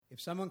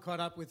If someone caught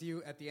up with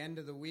you at the end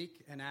of the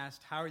week and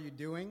asked, how are you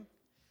doing?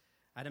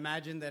 I'd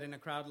imagine that in a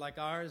crowd like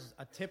ours,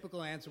 a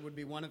typical answer would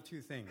be one of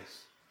two things.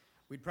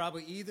 We'd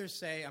probably either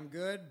say, I'm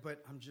good,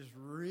 but I'm just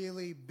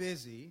really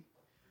busy,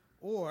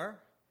 or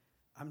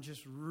I'm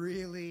just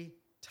really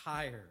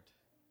tired,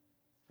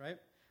 right?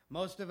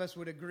 Most of us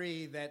would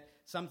agree that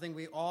something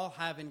we all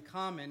have in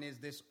common is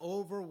this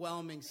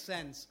overwhelming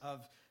sense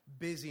of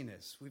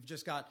busyness. We've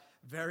just got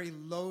very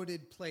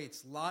loaded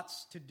plates,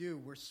 lots to do.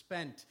 We're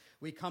spent.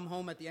 We come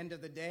home at the end of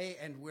the day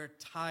and we're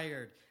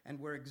tired and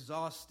we're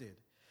exhausted.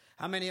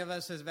 How many of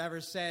us have ever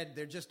said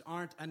there just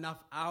aren't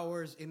enough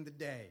hours in the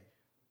day,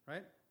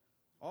 right?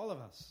 All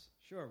of us,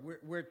 sure.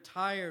 We're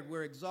tired,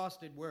 we're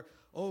exhausted, we're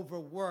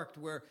overworked,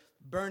 we're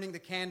burning the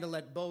candle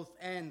at both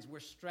ends, we're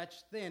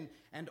stretched thin,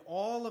 and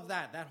all of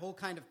that whole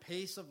kind of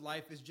pace of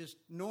life is just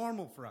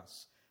normal for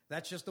us.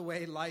 That's just the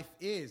way life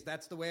is.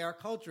 That's the way our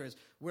culture is.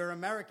 We're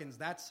Americans.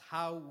 That's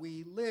how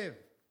we live.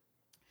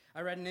 I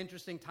read an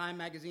interesting Time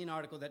magazine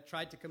article that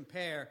tried to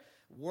compare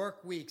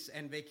work weeks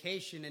and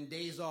vacation and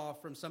days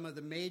off from some of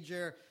the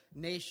major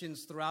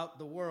nations throughout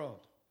the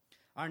world.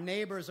 Our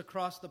neighbors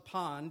across the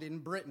pond in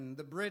Britain,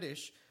 the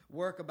British,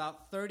 work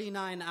about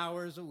 39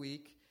 hours a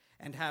week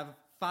and have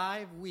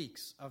 5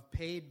 weeks of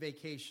paid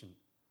vacation.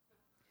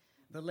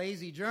 The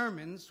lazy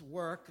Germans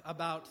work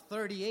about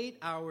 38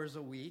 hours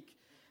a week,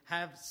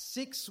 have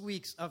 6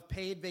 weeks of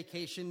paid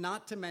vacation,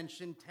 not to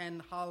mention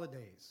 10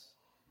 holidays.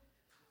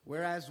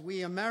 Whereas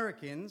we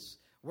Americans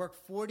work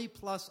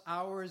 40-plus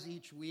hours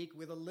each week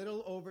with a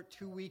little over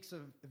 2 weeks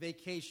of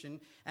vacation,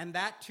 and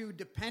that too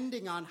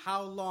depending on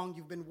how long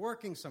you've been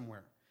working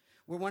somewhere.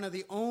 We're one of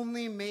the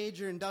only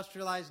major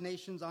industrialized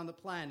nations on the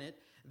planet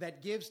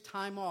that gives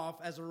time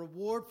off as a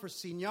reward for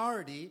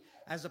seniority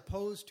as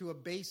opposed to a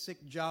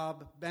basic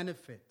job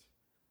benefit.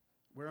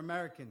 We're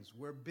Americans.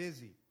 We're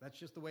busy. That's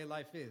just the way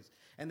life is.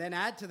 And then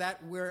add to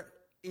that, we're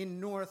in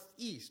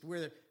Northeast.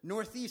 We're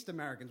Northeast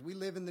Americans. We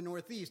live in the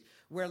Northeast,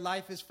 where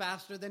life is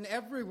faster than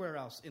everywhere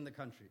else in the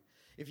country.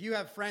 If you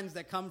have friends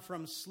that come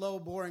from slow,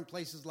 boring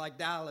places like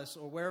Dallas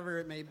or wherever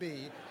it may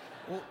be,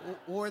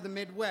 or the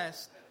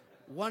Midwest,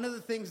 one of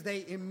the things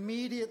they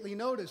immediately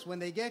notice when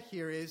they get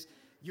here is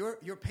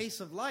your pace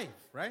of life,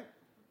 right?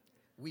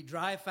 We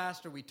drive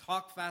faster, we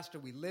talk faster,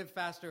 we live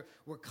faster.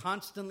 We're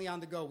constantly on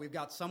the go. We've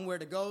got somewhere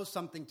to go,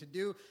 something to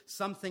do,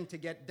 something to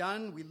get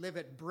done. We live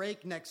at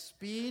breakneck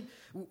speed.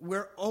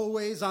 We're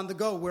always on the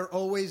go. We're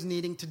always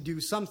needing to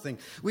do something.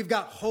 We've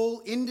got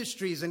whole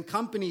industries and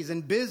companies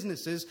and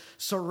businesses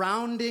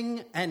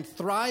surrounding and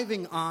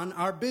thriving on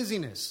our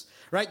busyness,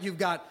 right? You've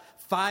got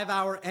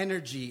 5-Hour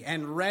Energy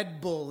and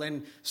Red Bull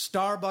and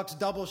Starbucks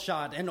Double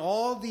Shot and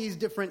all these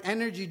different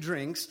energy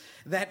drinks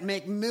that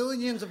make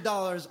millions of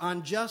dollars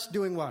on just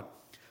doing what?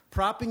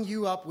 Propping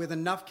you up with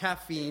enough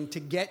caffeine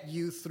to get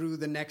you through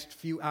the next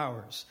few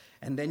hours.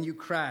 And then you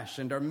crash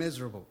and are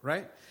miserable,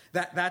 right?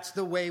 That's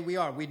the way we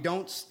are. We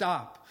don't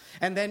stop.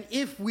 And then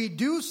if we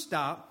do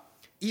stop,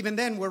 even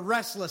then we're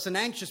restless and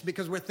anxious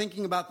because we're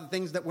thinking about the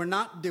things that we're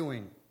not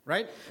doing.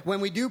 Right?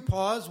 When we do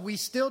pause, we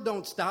still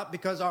don't stop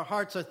because our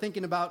hearts are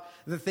thinking about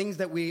the things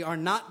that we are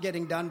not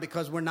getting done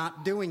because we're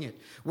not doing it.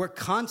 We're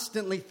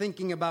constantly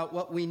thinking about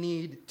what we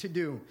need to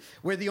do.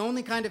 We're the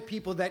only kind of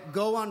people that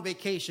go on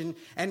vacation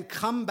and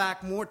come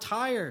back more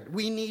tired.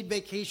 We need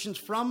vacations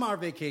from our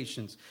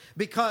vacations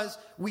because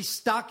we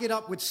stock it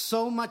up with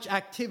so much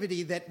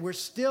activity that we're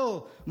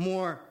still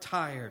more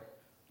tired.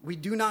 We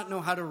do not know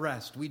how to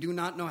rest. We do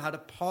not know how to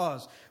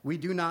pause. We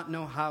do not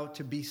know how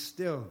to be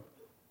still.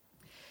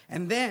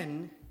 And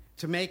then,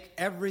 to make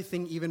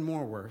everything even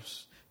more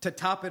worse, to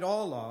top it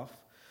all off,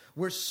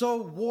 we're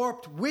so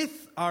warped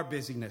with our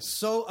busyness,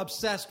 so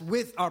obsessed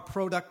with our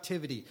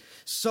productivity,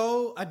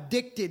 so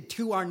addicted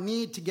to our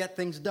need to get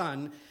things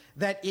done,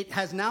 that it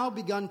has now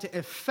begun to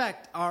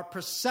affect our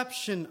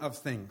perception of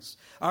things,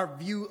 our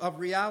view of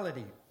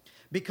reality.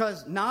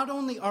 Because not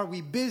only are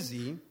we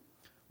busy,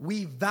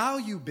 we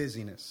value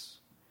busyness.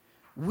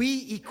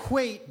 We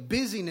equate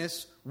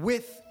busyness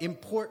with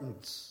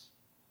importance.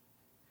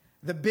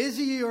 The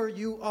busier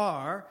you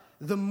are,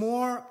 the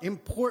more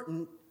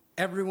important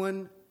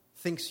everyone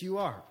thinks you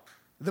are.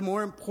 The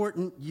more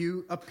important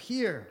you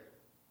appear.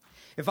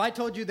 If I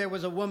told you there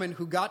was a woman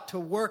who got to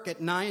work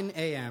at 9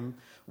 a.m.,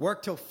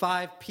 worked till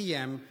 5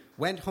 p.m.,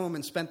 went home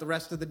and spent the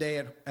rest of the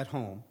day at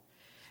home,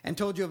 and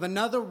told you of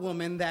another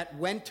woman that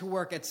went to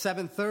work at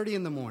 7:30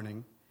 in the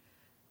morning,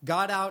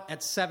 got out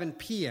at 7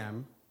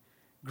 p.m.,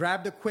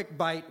 grabbed a quick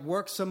bite,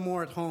 worked some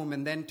more at home,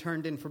 and then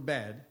turned in for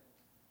bed,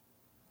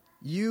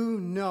 you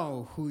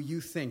know who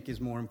you think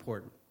is more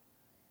important.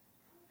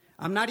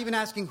 I'm not even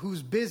asking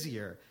who's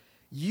busier.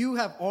 You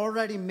have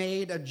already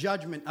made a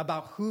judgment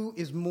about who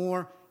is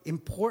more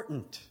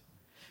important.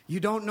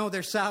 You don't know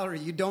their salary.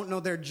 You don't know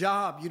their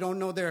job. You don't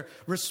know their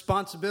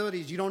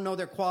responsibilities. You don't know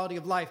their quality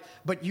of life.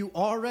 But you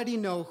already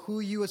know who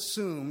you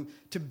assume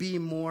to be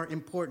more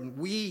important.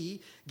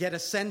 We get a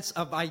sense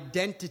of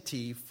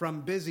identity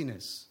from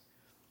busyness.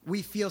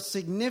 We feel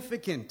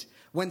significant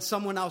when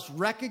someone else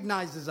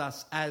recognizes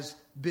us as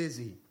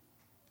busy.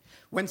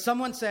 When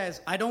someone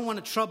says, I don't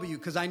want to trouble you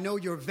because I know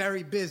you're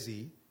very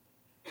busy,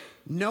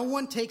 no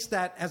one takes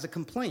that as a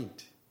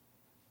complaint.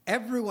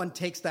 Everyone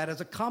takes that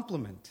as a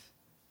compliment.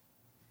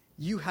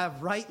 You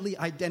have rightly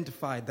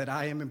identified that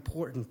I am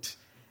important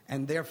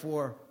and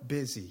therefore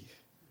busy,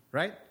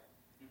 right?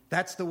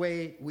 That's the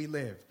way we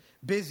live.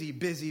 Busy,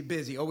 busy,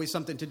 busy. Always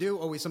something to do,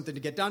 always something to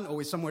get done,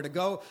 always somewhere to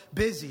go.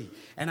 Busy.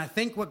 And I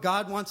think what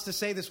God wants to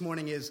say this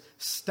morning is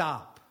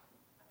stop.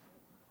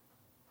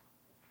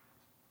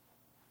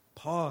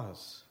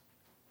 Pause.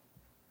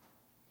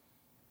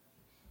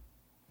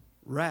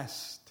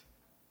 Rest.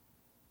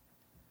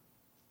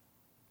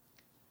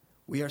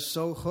 We are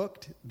so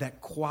hooked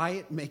that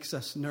quiet makes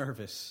us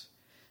nervous.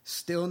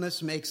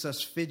 Stillness makes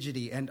us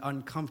fidgety and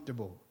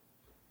uncomfortable.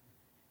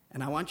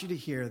 And I want you to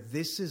hear,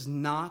 this is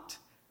not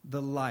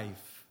the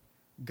life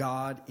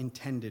God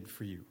intended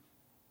for you.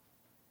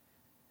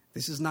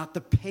 This is not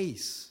the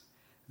pace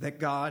that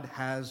God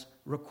has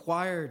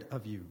required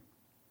of you.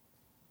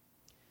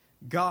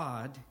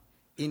 God,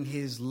 in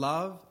His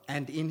love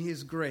and in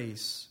His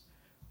grace,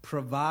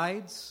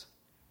 provides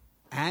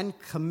and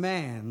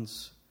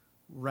commands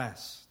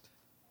rest.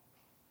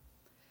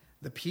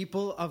 The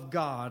people of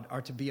God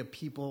are to be a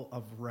people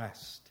of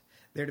rest.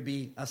 They're to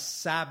be a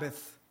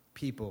Sabbath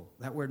people.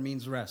 That word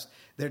means rest.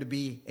 They're to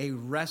be a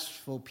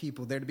restful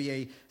people. They're to be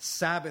a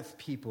Sabbath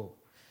people.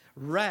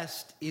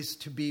 Rest is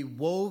to be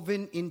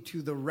woven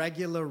into the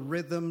regular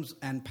rhythms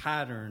and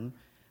pattern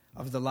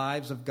of the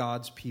lives of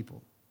God's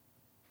people.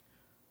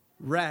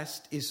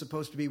 Rest is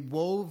supposed to be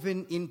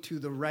woven into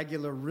the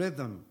regular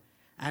rhythm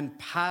and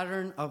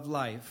pattern of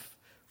life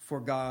for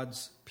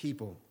God's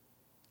people.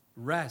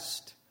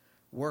 Rest.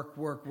 Work,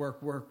 work,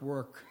 work, work,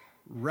 work.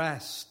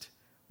 Rest.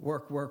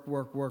 Work, work,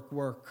 work, work,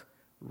 work.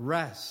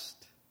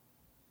 Rest.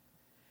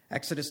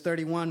 Exodus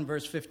 31,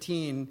 verse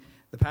 15,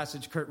 the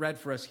passage Kurt read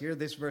for us here,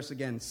 this verse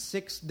again.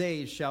 6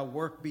 days shall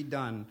work be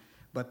done,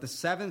 but the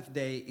seventh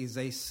day is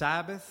a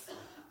Sabbath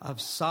of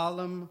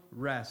solemn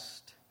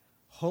rest,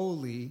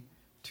 holy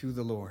to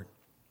the Lord.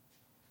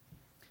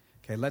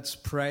 Okay, let's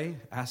pray.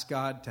 Ask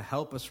God to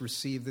help us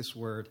receive this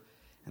word,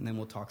 and then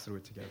we'll talk through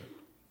it together.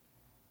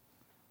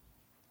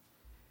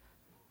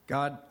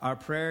 God, our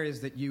prayer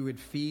is that you would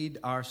feed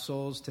our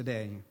souls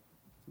today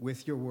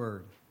with your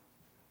word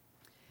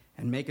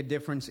and make a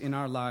difference in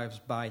our lives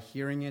by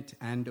hearing it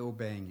and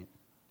obeying it.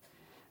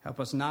 Help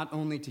us not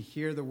only to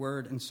hear the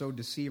word and so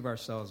deceive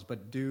ourselves,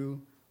 but do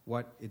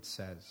what it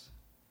says.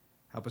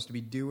 Help us to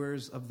be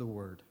doers of the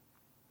word.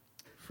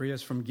 Free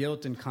us from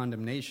guilt and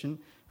condemnation,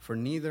 for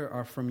neither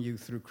are from you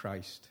through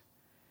Christ.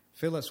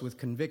 Fill us with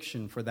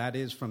conviction, for that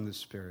is from the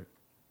Spirit.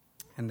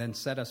 And then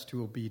set us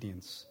to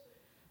obedience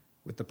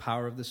with the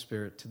power of the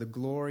Spirit, to the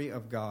glory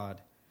of God.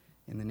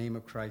 In the name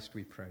of Christ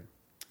we pray.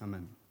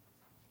 Amen.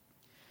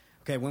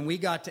 Okay, when we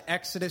got to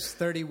Exodus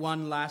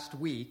 31 last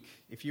week,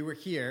 if you were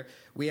here,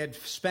 we had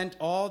spent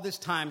all this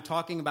time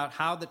talking about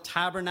how the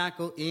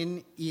tabernacle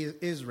in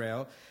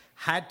Israel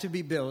had to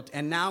be built.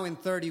 And now in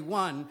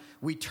 31,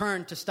 we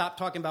turn to stop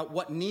talking about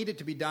what needed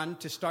to be done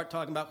to start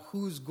talking about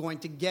who's going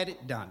to get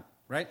it done.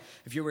 Right?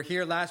 If you were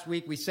here last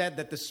week, we said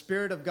that the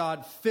Spirit of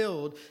God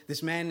filled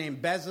this man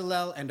named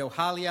Bezalel and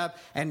Oholiab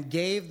and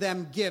gave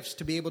them gifts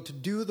to be able to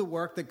do the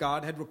work that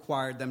God had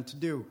required them to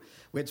do.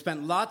 We had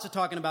spent lots of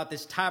talking about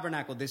this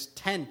tabernacle, this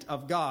tent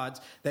of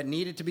God's that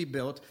needed to be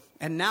built.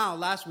 And now,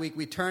 last week,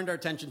 we turned our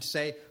attention to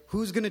say,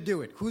 who's going to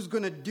do it? Who's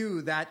going to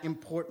do that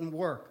important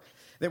work?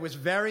 There was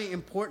very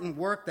important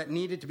work that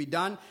needed to be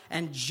done.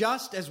 And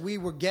just as we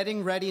were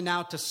getting ready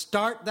now to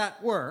start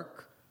that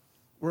work,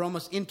 we're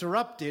almost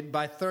interrupted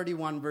by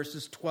 31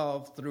 verses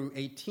 12 through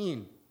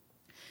 18.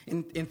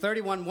 In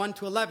 31, 1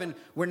 to 11,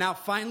 we're now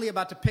finally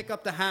about to pick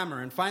up the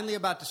hammer and finally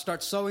about to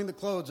start sewing the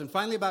clothes and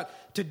finally about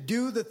to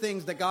do the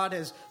things that God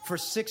has, for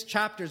 6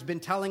 chapters, been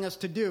telling us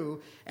to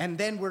do. And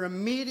then we're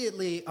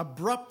immediately,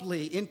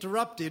 abruptly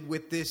interrupted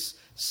with this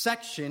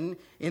section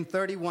in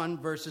 31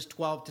 verses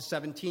 12 to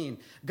 17.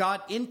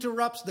 God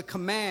interrupts the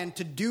command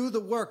to do the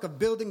work of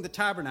building the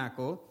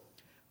tabernacle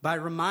by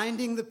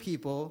reminding the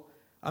people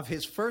of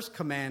his first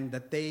command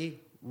that they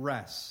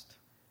rest.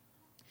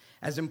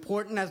 As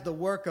important as the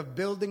work of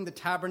building the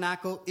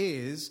tabernacle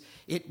is,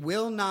 it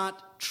will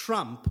not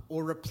trump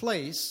or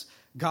replace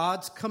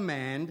God's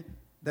command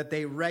that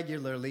they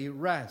regularly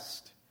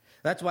rest.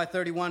 That's why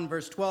 31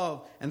 verse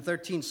 12 and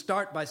 13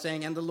 start by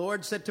saying, "And the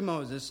Lord said to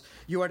Moses,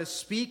 you are to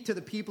speak to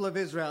the people of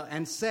Israel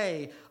and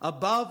say,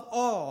 above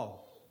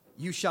all,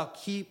 you shall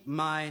keep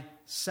my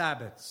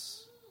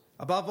Sabbaths."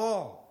 Above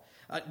all.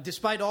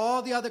 Despite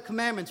all the other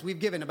commandments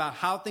we've given about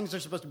how things are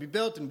supposed to be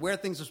built and where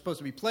things are supposed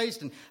to be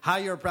placed and how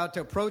you're about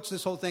to approach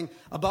this whole thing,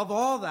 above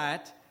all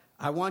that,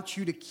 I want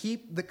you to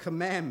keep the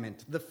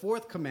commandment, the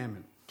 4th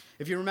commandment.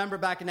 If you remember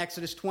back in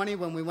Exodus 20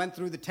 when we went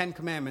through the 10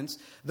 commandments,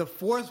 the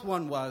 4th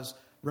one was,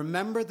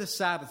 remember the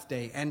Sabbath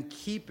day and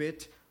keep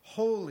it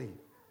holy.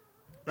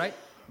 Right?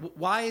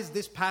 Why is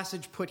this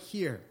passage put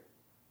here?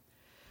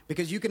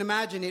 Because you can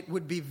imagine it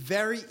would be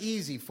very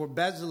easy for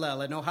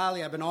Bezalel and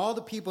Oholiab and all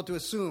the people to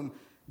assume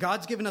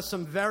God's given us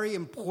some very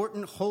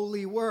important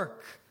holy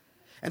work.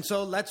 And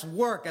so let's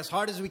work as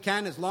hard as we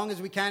can, as long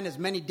as we can, as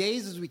many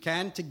days as we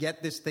can to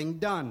get this thing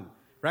done,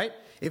 right?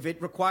 If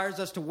it requires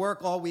us to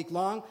work all week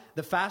long,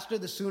 the faster,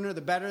 the sooner,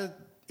 the better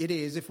it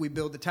is if we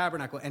build the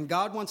tabernacle. And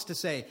God wants to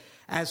say,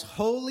 as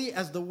holy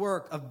as the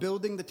work of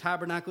building the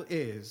tabernacle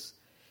is,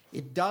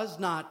 it does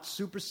not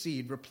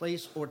supersede,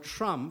 replace, or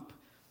trump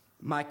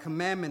my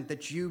commandment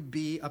that you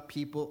be a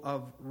people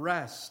of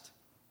rest.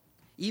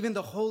 Even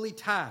the holy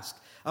task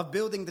of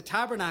building the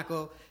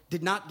tabernacle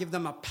did not give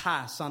them a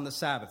pass on the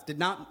Sabbath, did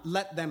not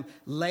let them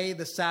lay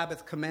the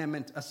Sabbath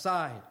commandment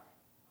aside.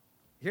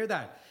 Hear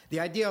that?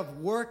 The idea of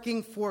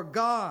working for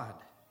God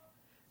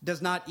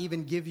does not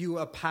even give you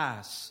a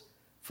pass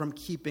from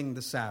keeping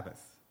the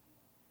Sabbath.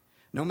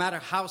 No matter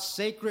how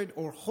sacred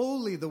or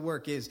holy the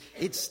work is,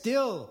 it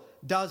still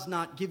does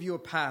not give you a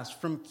pass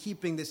from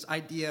keeping this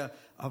idea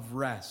of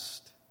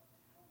rest.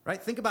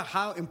 Right? Think about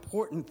how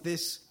important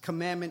this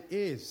commandment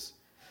is.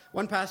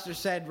 One pastor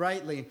said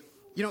rightly,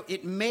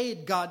 it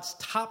made God's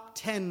top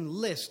 10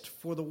 list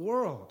for the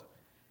world.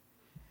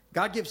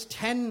 God gives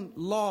 10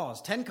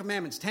 laws, 10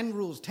 commandments, 10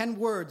 rules, 10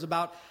 words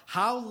about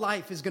how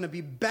life is going to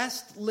be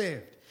best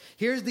lived.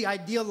 Here's the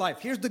ideal life.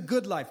 Here's the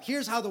good life.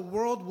 Here's how the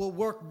world will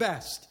work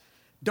best.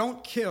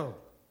 Don't kill.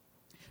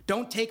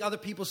 Don't take other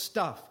people's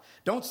stuff.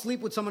 Don't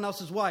sleep with someone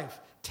else's wife.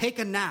 Take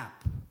a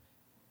nap.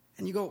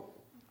 And you go,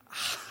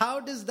 how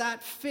does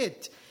that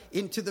fit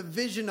into the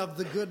vision of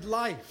the good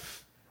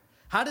life?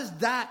 How does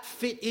that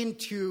fit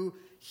into,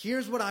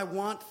 here's what I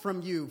want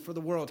from you for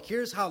the world.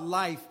 Here's how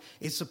life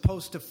is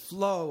supposed to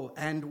flow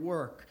and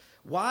work.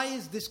 Why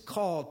is this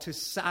call to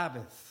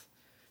Sabbath,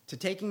 to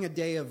taking a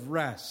day of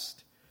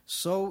rest,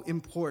 so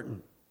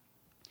important?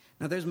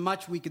 Now, there's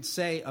much we could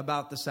say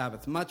about the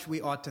Sabbath, much we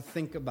ought to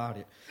think about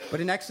it. But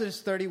in Exodus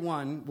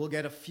 31, we'll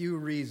get a few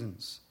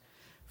reasons.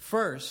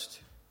 First,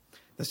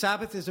 the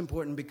Sabbath is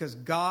important because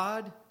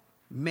God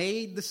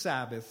made the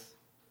Sabbath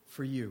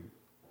for you.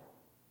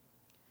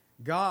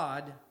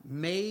 God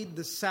made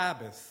the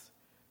Sabbath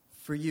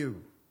for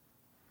you.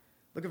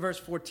 Look at verse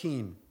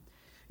 14.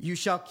 You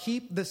shall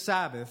keep the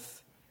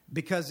Sabbath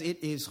because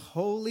it is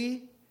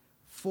holy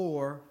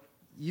for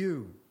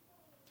you.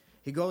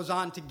 He goes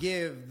on to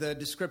give the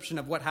description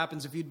of what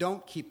happens if you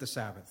don't keep the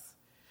Sabbath.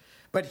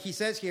 But he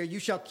says here, you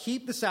shall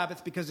keep the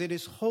Sabbath because it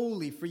is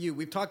holy for you.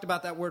 We've talked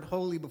about that word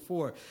holy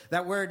before.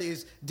 That word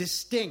is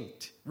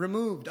distinct,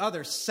 removed,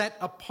 other, set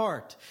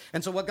apart.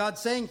 And so what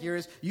God's saying here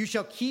is, you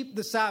shall keep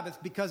the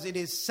Sabbath because it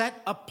is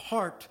set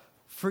apart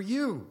for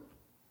you.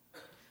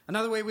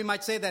 Another way we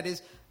might say that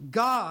is,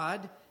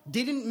 God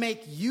didn't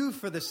make you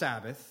for the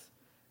Sabbath.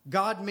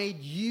 God made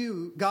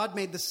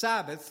the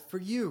Sabbath for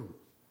you.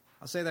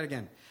 I'll say that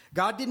again.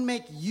 God didn't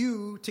make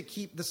you to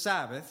keep the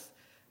Sabbath.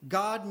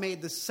 God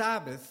made the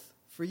Sabbath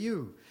for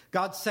you.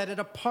 God set it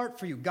apart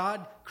for you.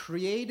 God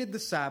created the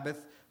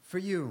Sabbath for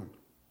you.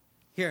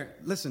 Here,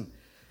 listen.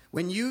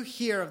 When you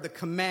hear of the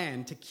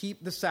command to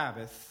keep the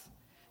Sabbath,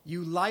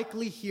 you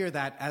likely hear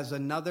that as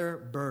another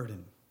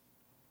burden,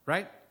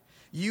 right?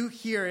 You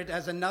hear it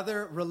as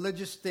another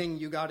religious thing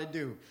you got to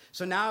do.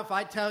 So now if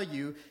I tell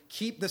you,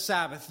 keep the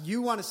Sabbath,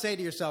 you want to say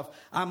to yourself,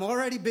 I'm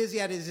already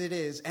busy as it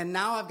is, and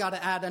now I've got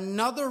to add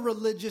another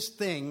religious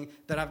thing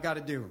that I've got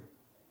to do.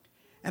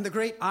 And the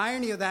great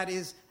irony of that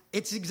is,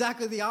 it's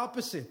exactly the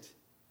opposite.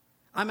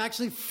 I'm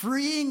actually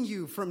freeing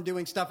you from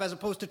doing stuff as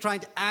opposed to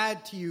trying to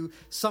add to you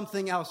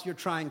something else you're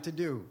trying to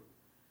do.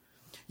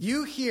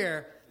 You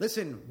hear,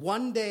 listen,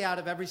 1 day out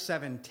of every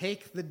 7,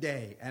 take the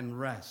day and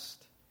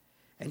rest.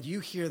 And you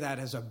hear that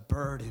as a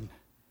burden.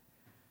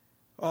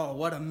 Oh,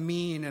 what a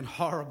mean and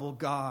horrible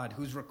God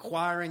who's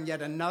requiring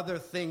yet another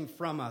thing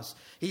from us.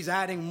 He's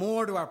adding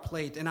more to our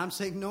plate. And I'm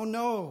saying,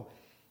 no.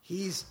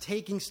 He's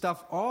taking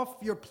stuff off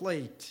your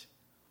plate.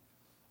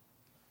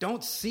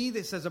 Don't see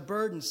this as a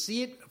burden.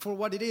 See it for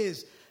what it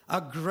is,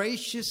 a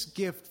gracious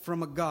gift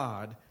from a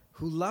God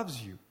who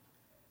loves you,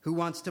 who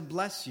wants to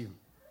bless you.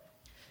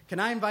 Can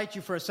I invite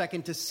you for a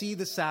second to see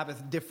the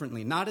Sabbath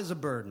differently, not as a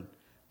burden,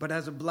 but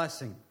as a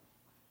blessing?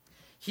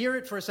 Hear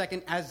it for a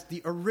second as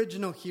the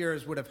original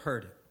hearers would have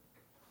heard it.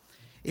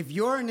 If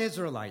you're an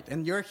Israelite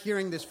and you're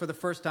hearing this for the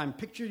first time,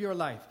 picture your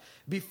life.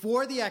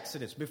 Before the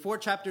Exodus, before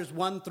chapters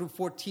 1 through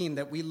 14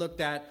 that we looked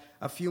at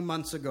a few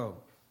months ago,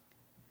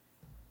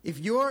 if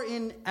you're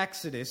in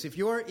Exodus, if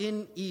you're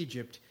in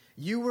Egypt,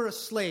 you were a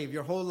slave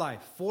your whole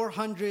life.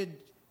 400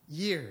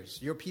 years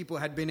your people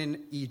had been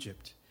in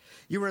Egypt.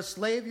 You were a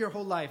slave your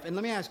whole life. And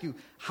let me ask you,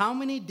 how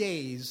many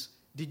days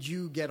did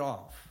you get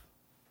off?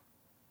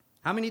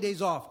 How many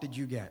days off did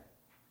you get?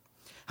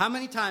 How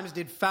many times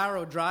did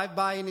Pharaoh drive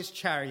by in his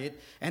chariot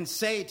and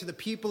say to the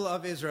people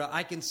of Israel,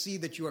 I can see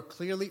that you are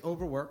clearly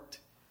overworked.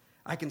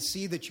 I can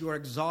see that you are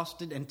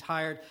exhausted and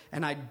tired,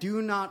 and I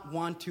do not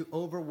want to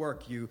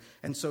overwork you,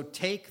 and so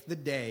take the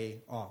day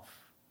off.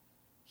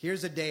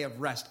 Here's a day of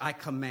rest. I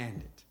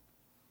command it.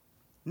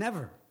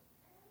 Never.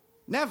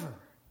 Never.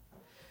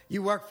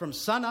 You work from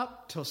sun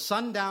up till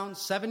sundown,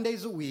 7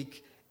 days a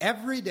week,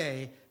 every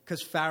day,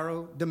 because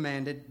Pharaoh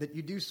demanded that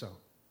you do so.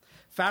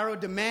 Pharaoh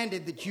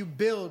demanded that you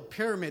build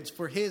pyramids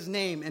for his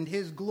name and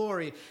his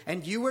glory,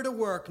 and you were to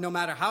work no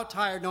matter how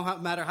tired, no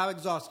matter how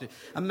exhausted.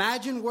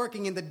 Imagine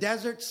working in the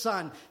desert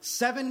sun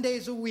 7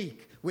 days a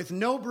week with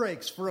no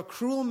breaks for a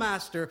cruel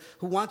master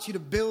who wants you to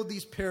build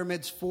these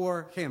pyramids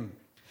for him.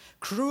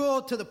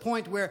 Cruel to the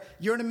point where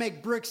you're to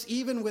make bricks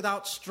even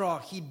without straw.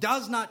 He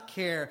does not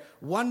care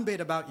one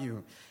bit about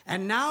you.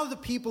 And now the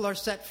people are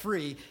set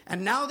free,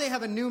 and now they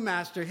have a new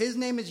master. His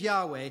name is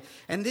Yahweh.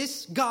 And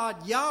this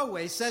God,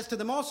 Yahweh, says to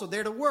them also,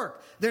 they're to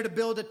work. They're to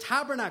build a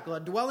tabernacle,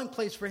 a dwelling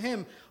place for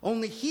him.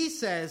 Only he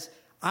says,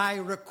 I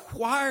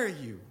require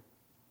you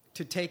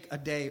to take a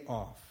day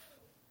off.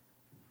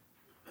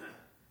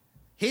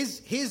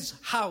 His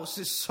house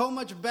is so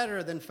much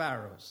better than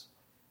Pharaoh's.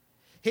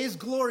 His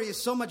glory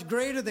is so much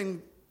greater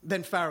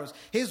than Pharaoh's.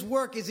 His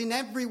work is in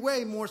every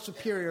way more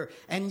superior.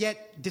 And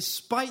yet,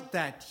 despite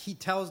that, he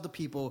tells the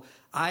people,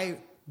 I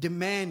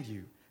demand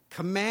you,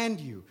 command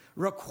you,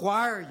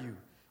 require you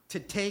to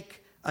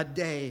take a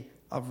day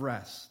of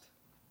rest.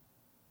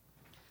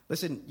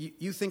 Listen,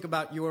 you think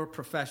about your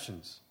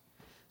professions.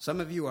 Some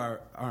of you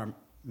are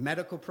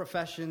medical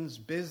professions,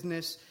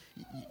 business.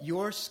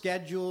 Your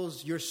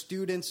schedules, your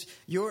students,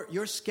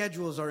 your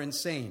schedules are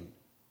insane.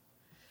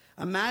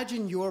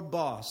 Imagine your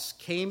boss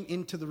came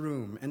into the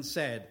room and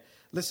said,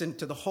 listen,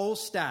 to the whole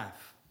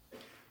staff,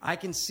 I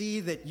can see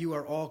that you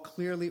are all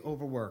clearly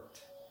overworked.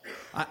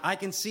 I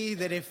can see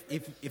that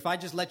if I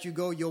just let you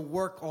go, you'll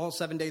work all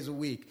 7 days a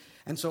week.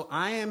 And so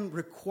I am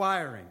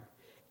requiring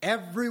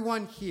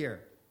everyone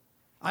here,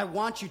 I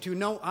want you to,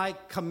 no, I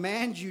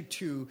command you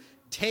to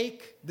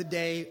take the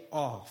day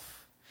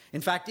off.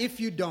 In fact,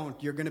 if you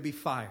don't, you're going to be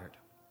fired.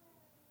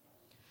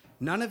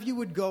 None of you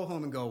would go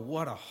home and go,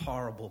 what a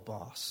horrible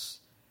boss.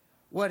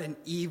 What an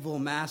evil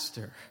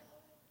master.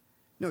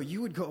 No,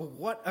 you would go,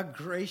 what a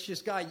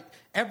gracious guy.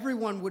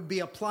 Everyone would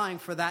be applying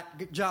for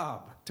that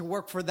job, to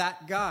work for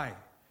that guy.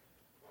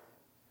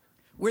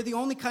 We're the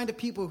only kind of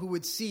people who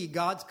would see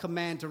God's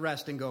command to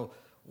rest and go,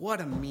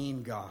 what a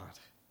mean God.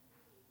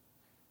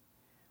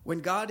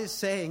 When God is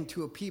saying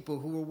to a people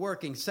who are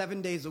working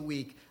 7 days a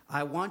week,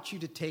 I want you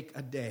to take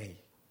a day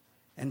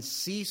and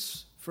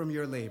cease from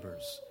your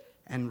labors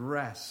and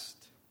rest.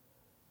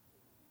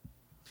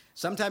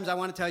 Sometimes I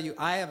want to tell you,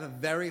 I have a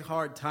very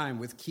hard time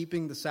with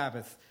keeping the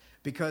Sabbath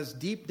because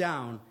deep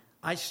down,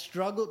 I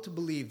struggle to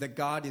believe that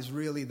God is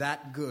really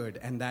that good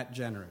and that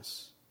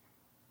generous.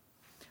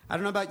 I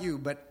don't know about you,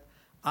 but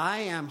I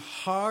am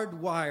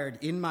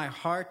hardwired in my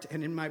heart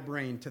and in my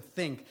brain to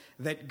think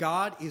that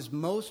God is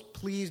most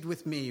pleased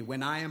with me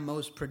when I am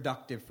most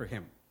productive for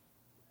him.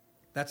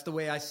 That's the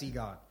way I see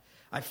God.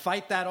 I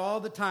fight that all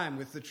the time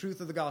with the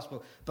truth of the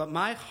gospel. But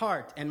my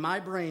heart and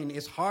my brain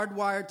is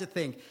hardwired to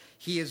think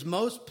he is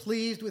most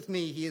pleased with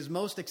me, he is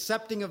most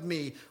accepting of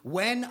me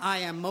when I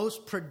am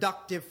most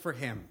productive for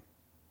him.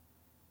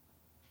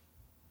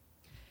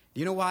 Do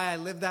you know why I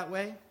live that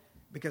way?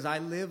 Because I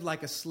live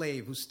like a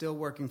slave who's still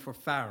working for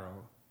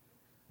Pharaoh,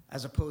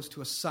 as opposed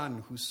to a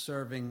son who's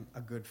serving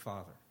a good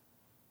father.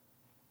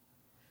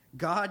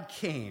 God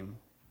came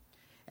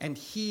and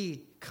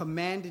he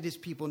commanded his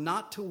people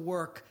not to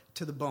work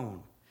to the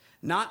bone,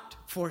 not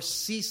for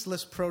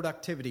ceaseless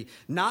productivity,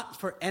 not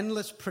for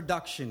endless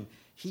production.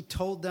 He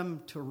told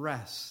them to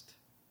rest.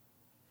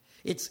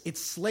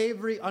 It's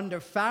slavery under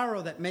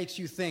Pharaoh that makes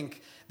you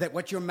think that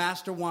what your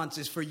master wants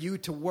is for you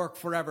to work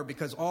forever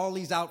because all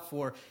he's out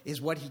for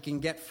is what he can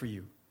get for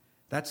you.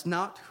 That's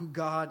not who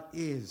God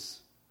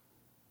is.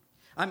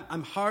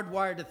 I'm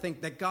hardwired to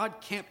think that God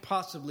can't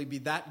possibly be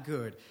that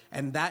good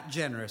and that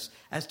generous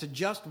as to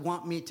just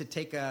want me to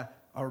take a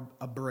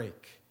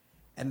break.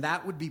 And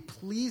that would be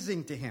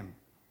pleasing to him.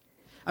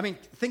 I mean,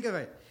 think of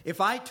it.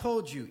 If I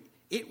told you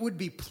it would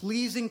be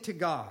pleasing to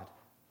God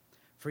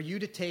for you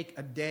to take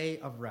a day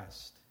of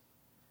rest,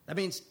 that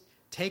means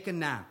take a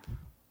nap,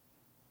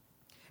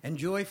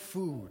 enjoy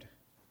food,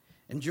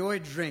 enjoy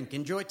drink,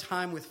 enjoy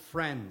time with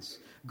friends,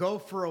 go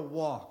for a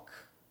walk.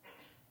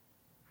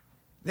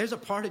 There's a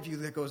part of you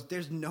that goes,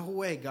 there's no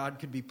way God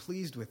could be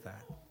pleased with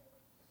that.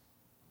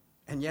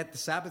 And yet the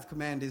Sabbath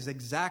command is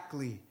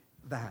exactly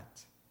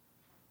that.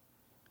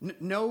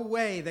 No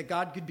way that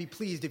God could be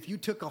pleased if you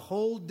took a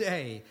whole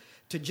day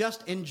to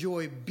just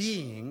enjoy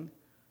being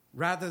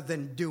rather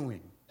than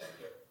doing.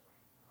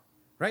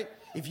 Right?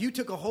 If you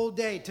took a whole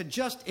day to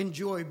just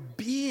enjoy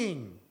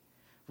being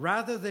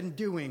rather than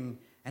doing,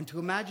 and to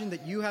imagine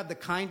that you have the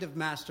kind of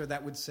master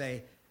that would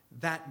say,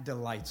 that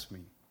delights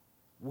me.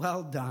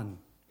 Well done.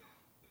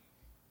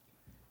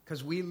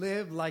 Because we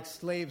live like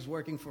slaves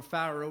working for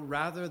Pharaoh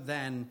rather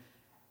than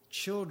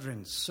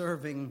children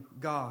serving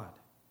God.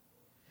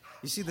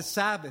 You see, the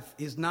Sabbath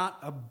is not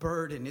a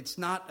burden. It's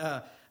not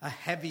a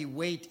heavy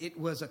weight. It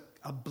was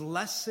a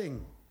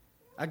blessing,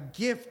 a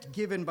gift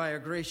given by a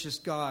gracious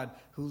God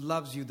who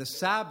loves you. The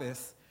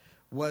Sabbath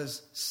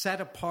was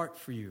set apart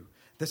for you.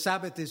 The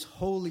Sabbath is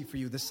holy for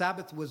you. The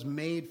Sabbath was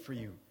made for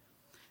you.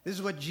 This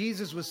is what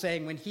Jesus was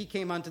saying when he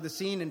came onto the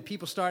scene and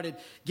people started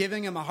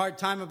giving him a hard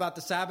time about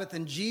the Sabbath.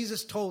 And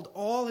Jesus told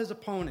all his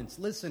opponents,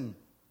 listen,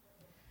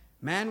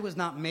 Man was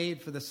not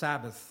made for the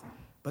Sabbath,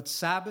 but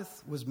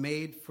Sabbath was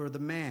made for the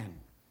man.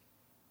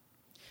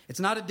 It's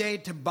not a day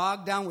to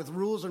bog down with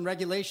rules and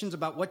regulations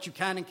about what you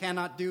can and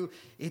cannot do.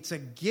 It's a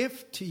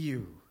gift to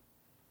you.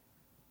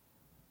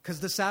 Because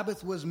the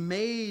Sabbath was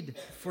made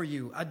for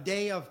you. A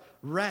day of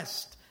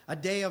rest, a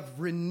day of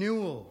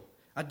renewal,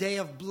 a day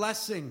of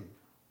blessing.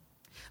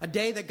 A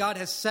day that God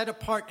has set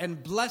apart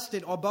and blessed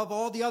it above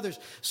all the others,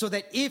 so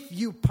that if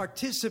you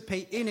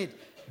participate in it,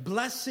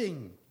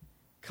 blessing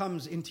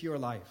comes into your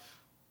life.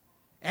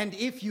 And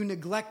if you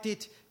neglect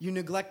it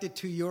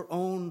to your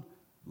own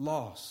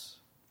loss.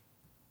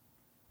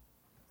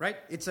 Right?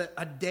 It's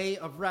a day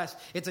of rest.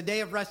 It's a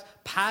day of rest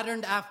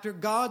patterned after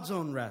God's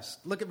own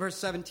rest. Look at verse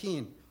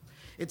 17.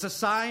 It's a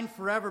sign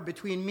forever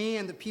between me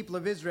and the people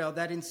of Israel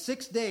that in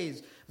 6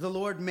 days the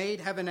Lord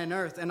made heaven and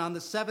earth, and on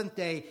the seventh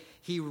day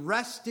he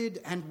rested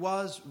and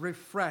was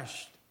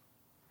refreshed.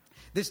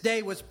 This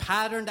day was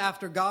patterned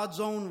after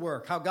God's own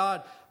work, how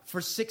God for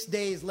 6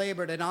 days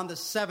labored and on the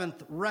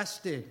seventh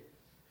rested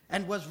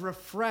and was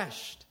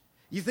refreshed.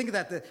 You think of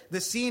that, the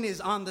scene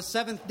is on the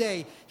seventh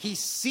day, he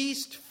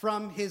ceased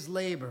from his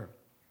labor.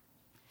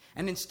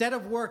 And instead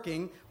of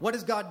working, what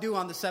does God do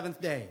on the seventh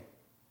day?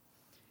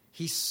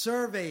 He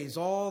surveys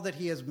all that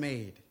he has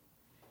made.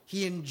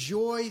 He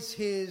enjoys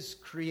his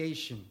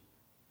creation.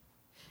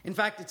 In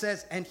fact, it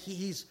says, and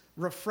he's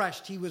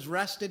refreshed. He was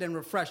rested and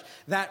refreshed.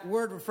 That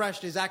word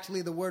refreshed is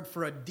actually the word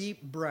for a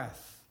deep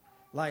breath.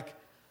 Like,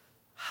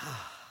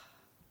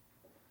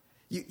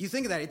 you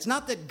think of that. It's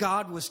not that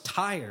God was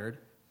tired,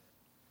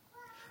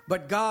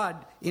 but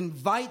God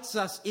invites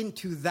us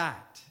into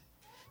that.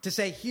 To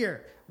say,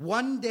 here,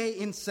 one day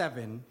in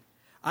 7,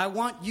 I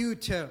want you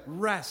to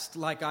rest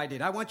like I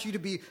did. I want you to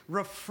be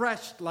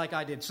refreshed like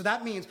I did. So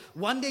that means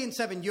one day in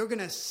 7, you're going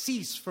to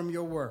cease from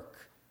your work.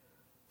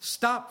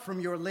 Stop from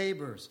your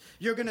labors.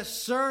 You're going to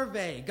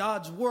survey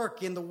God's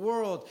work in the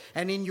world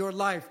and in your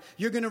life.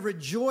 You're going to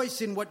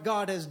rejoice in what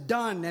God has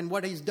done and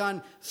what he's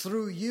done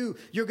through you.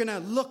 You're going to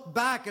look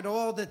back at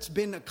all that's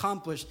been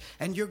accomplished,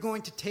 and you're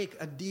going to take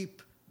a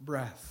deep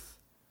breath.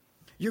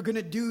 You're going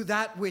to do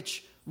that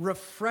which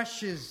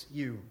refreshes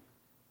you.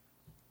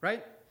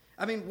 Right?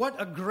 I mean,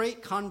 what a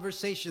great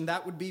conversation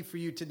that would be for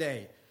you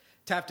today,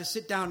 to have to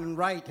sit down and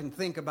write and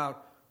think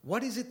about,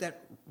 what is it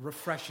that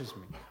refreshes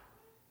me?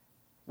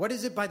 What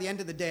is it by the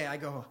end of the day I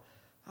go,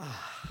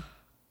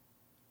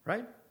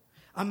 right?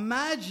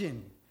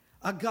 Imagine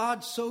a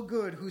God so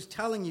good who's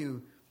telling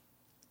you,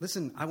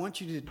 listen, I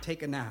want you to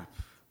take a nap,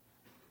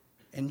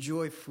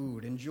 enjoy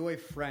food, enjoy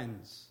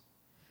friends,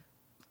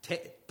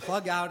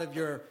 plug out of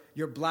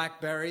your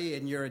BlackBerry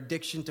and your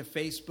addiction to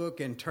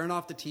Facebook and turn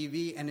off the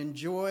TV and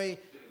enjoy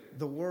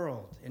the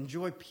world,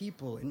 enjoy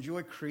people,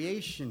 enjoy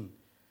creation.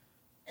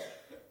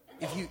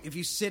 If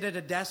you sit at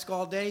a desk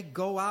all day,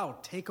 go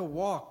out, take a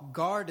walk,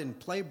 garden,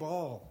 play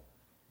ball.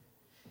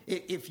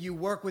 If you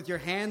work with your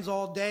hands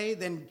all day,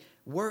 then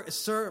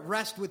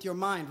rest with your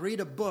mind, read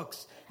a book,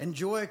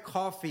 enjoy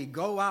coffee,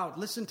 go out,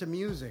 listen to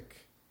music.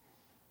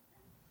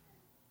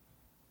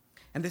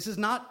 And this is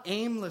not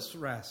aimless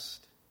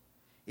rest.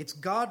 It's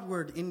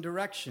Godward in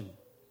direction,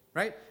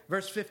 right?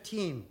 Verse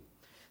 15.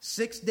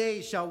 6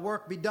 days shall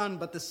work be done,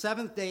 but the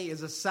seventh day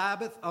is a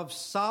Sabbath of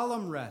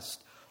solemn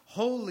rest,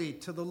 holy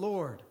to the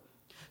Lord.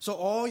 So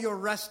all your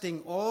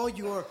resting, all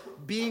your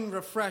being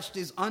refreshed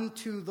is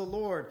unto the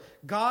Lord,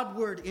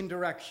 Godward in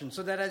direction,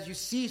 so that as you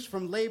cease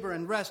from labor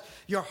and rest,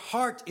 your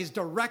heart is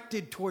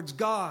directed towards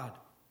God.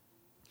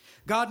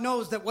 God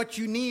knows that what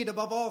you need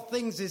above all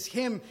things is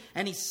him,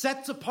 and he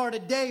sets apart a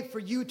day for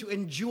you to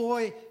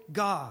enjoy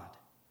God.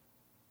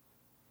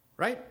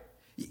 Right?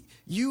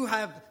 You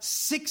have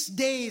 6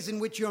 days in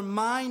which your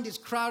mind is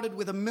crowded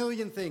with a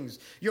million things.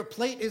 Your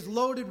plate is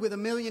loaded with a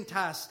million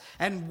tasks.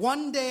 And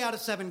one day out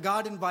of 7,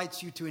 God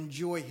invites you to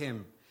enjoy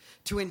him,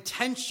 to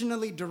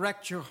intentionally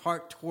direct your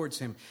heart towards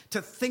him,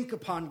 to think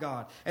upon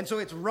God. And so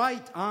it's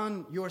right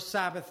on your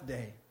Sabbath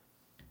day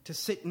to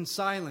sit in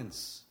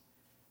silence,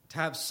 to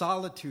have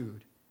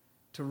solitude,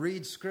 to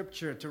read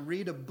scripture, to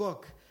read a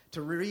book,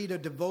 to read a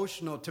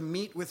devotional, to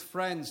meet with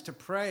friends, to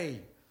pray.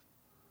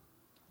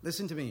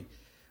 Listen to me.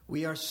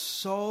 We are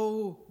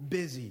so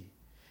busy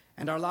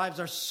and our lives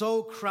are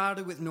so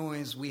crowded with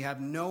noise, we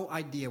have no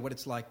idea what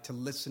it's like to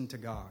listen to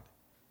God.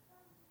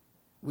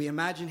 We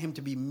imagine him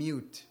to be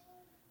mute,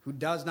 who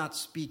does not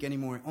speak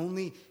anymore.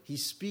 Only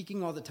he's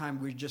speaking all the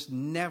time. We're just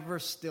never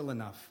still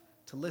enough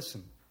to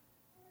listen.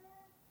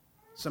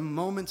 Some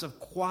moments of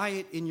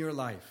quiet in your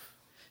life,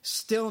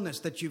 stillness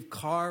that you've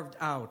carved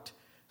out,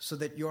 so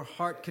that your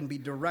heart can be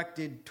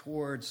directed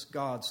towards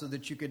God, so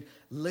that you could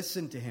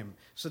listen to him,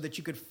 so that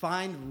you could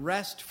find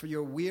rest for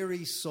your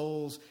weary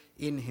souls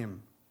in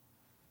him.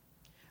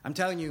 I'm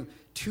telling you,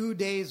 2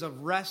 days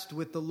of rest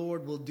with the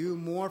Lord will do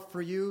more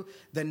for you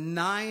than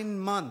 9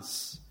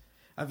 months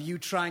of you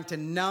trying to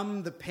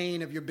numb the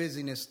pain of your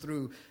busyness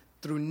through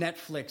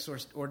Netflix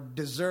or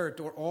dessert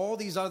or all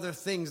these other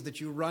things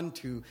that you run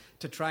to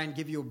try and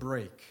give you a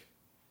break.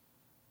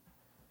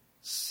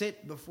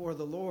 Sit before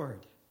the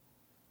Lord.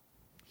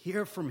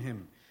 Hear from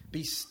him.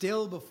 Be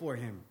still before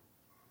him.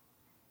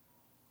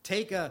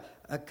 Take a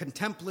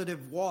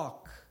contemplative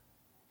walk.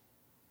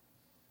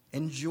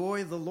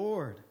 Enjoy the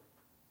Lord.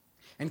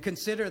 And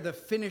consider the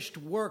finished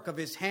work of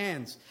his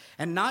hands.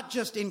 And not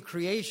just in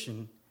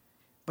creation,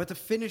 but the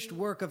finished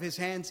work of his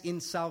hands in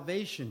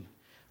salvation.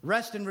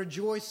 Rest and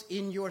rejoice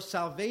in your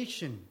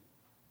salvation.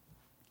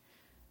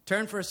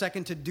 Turn for a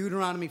second to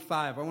Deuteronomy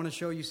 5. I want to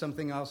show you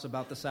something else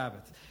about the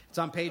Sabbath. It's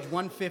on page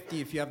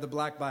 150 if you have the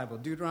Black Bible.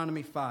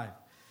 Deuteronomy 5.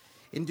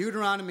 In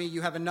Deuteronomy,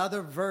 you have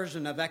another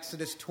version of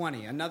Exodus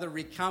 20, another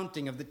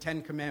recounting of the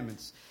Ten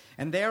Commandments.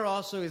 And there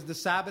also is the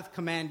Sabbath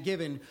command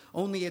given,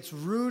 only it's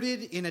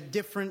rooted in a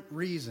different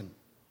reason.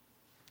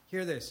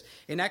 Hear this.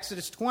 In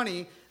Exodus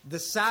 20, the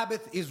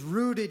Sabbath is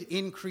rooted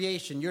in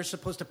creation. You're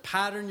supposed to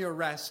pattern your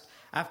rest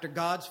after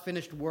God's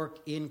finished work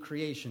in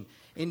creation.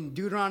 In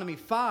Deuteronomy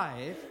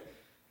 5,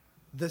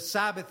 the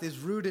Sabbath is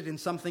rooted in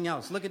something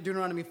else. Look at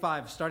Deuteronomy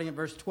 5, starting at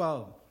verse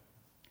 12.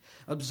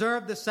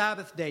 Observe the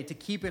Sabbath day to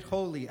keep it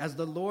holy, as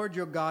the Lord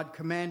your God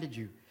commanded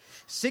you.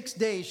 6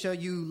 days shall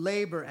you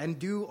labor and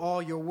do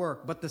all your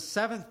work, but the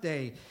seventh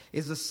day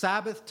is a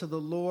Sabbath to the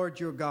Lord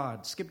your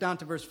God. Skip down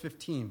to verse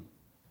 15.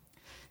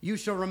 You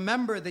shall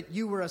remember that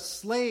you were a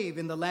slave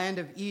in the land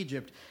of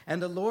Egypt,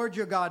 and the Lord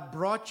your God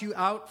brought you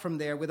out from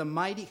there with a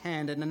mighty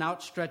hand and an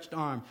outstretched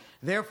arm.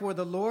 Therefore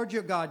the Lord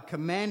your God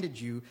commanded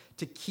you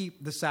to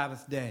keep the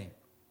Sabbath day.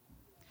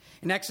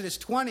 In Exodus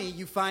 20,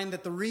 you find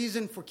that the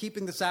reason for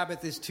keeping the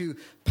Sabbath is to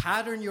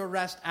pattern your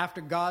rest after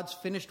God's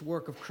finished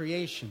work of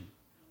creation.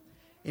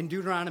 In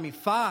Deuteronomy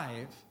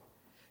 5,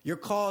 you're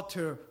called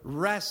to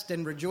rest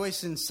and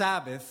rejoice in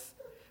Sabbath,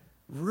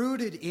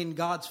 rooted in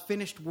God's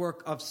finished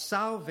work of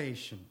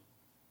salvation.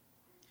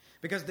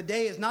 Because the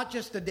day is not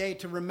just a day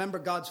to remember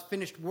God's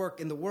finished work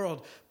in the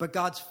world, but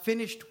God's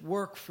finished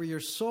work for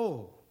your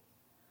soul.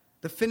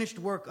 The finished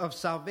work of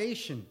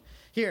salvation.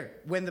 Here,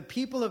 when the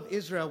people of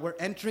Israel were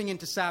entering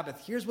into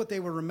Sabbath, here's what they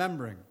were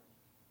remembering.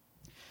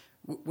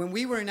 When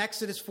we were in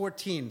Exodus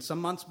 14, some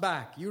months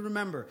back, you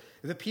remember,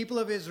 the people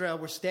of Israel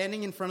were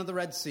standing in front of the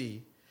Red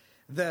Sea.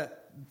 The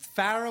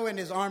Pharaoh and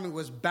his army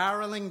was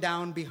barreling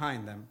down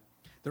behind them.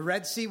 The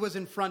Red Sea was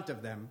in front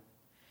of them.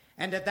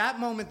 And at that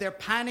moment, they're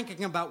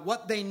panicking about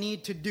what they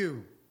need to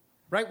do.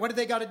 Right? What do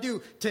they got to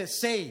do to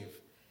save?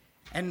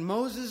 And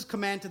Moses'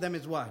 command to them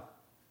is what?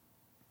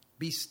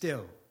 Be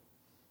still.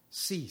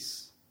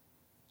 Cease.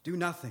 Do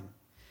nothing.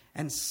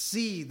 And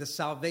see the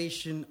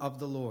salvation of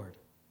the Lord.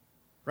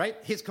 Right?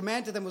 His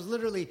command to them was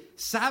literally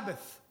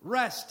Sabbath,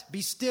 rest,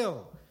 be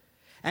still.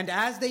 And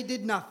as they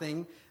did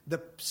nothing,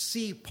 the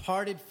sea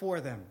parted for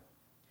them.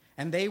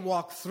 And they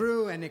walked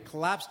through, and it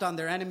collapsed on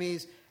their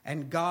enemies,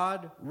 and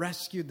God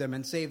rescued them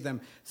and saved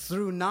them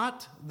through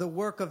not the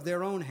work of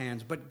their own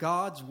hands, but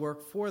God's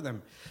work for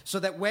them. So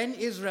that when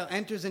Israel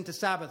enters into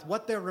Sabbath,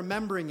 what they're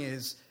remembering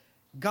is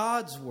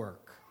God's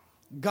work.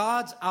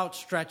 God's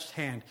outstretched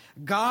hand,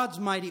 God's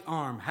mighty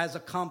arm has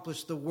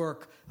accomplished the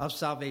work of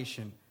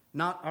salvation,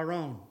 not our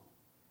own.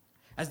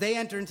 As they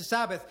enter into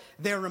Sabbath,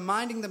 they're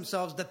reminding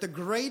themselves that the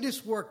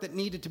greatest work that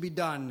needed to be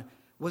done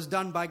was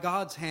done by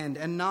God's hand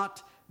and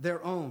not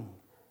their own.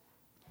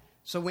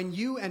 So when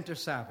you enter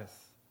Sabbath,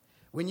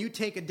 when you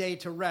take a day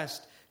to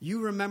rest,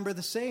 you remember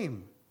the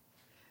same.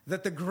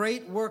 That the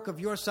great work of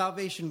your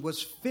salvation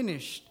was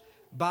finished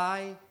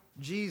by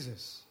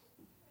Jesus.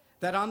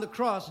 That on the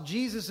cross,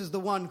 Jesus is the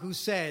one who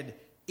said,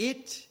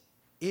 "It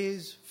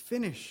is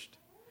finished."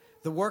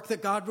 The work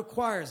that God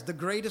requires, the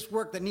greatest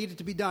work that needed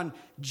to be done,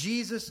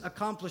 Jesus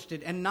accomplished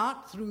it, and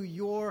not through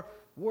your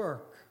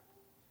work.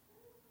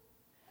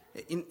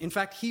 In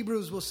fact,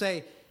 Hebrews will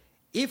say,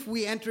 if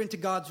we enter into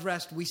God's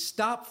rest, we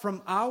stop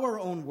from our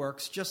own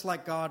works, just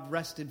like God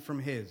rested from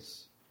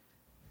his.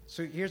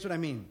 So here's what I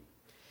mean.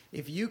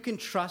 If you can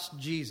trust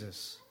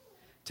Jesus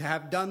to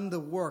have done the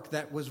work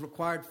that was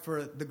required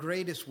for the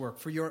greatest work,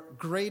 for your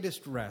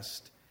greatest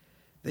rest,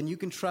 then you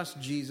can trust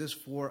Jesus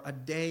for a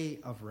day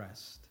of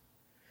rest.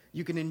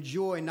 You can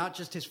enjoy not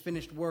just his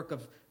finished work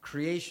of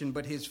creation,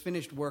 but his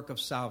finished work of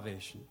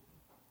salvation.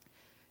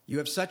 You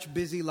have such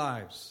busy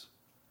lives.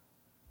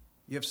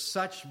 You have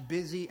such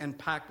busy and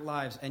packed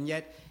lives, and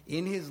yet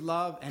in his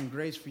love and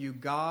grace for you,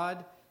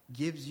 God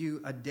gives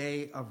you a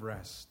day of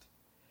rest,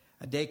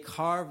 a day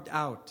carved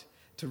out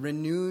to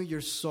renew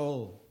your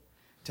soul,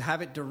 to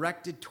have it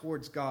directed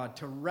towards God,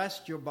 to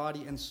rest your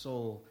body and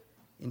soul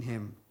in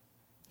him.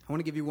 I want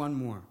to give you one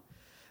more.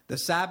 The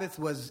Sabbath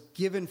was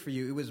given for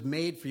you. It was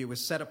made for you. It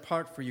was set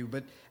apart for you.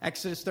 But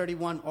Exodus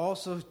 31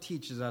 also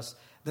teaches us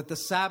that the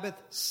Sabbath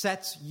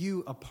sets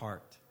you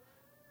apart.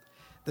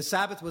 The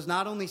Sabbath was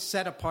not only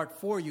set apart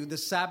for you, the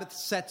Sabbath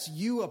sets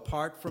you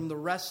apart from the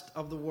rest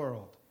of the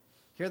world.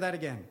 Hear that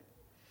again.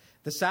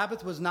 The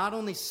Sabbath was not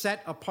only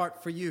set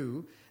apart for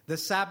you, the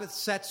Sabbath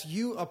sets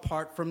you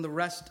apart from the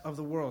rest of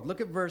the world.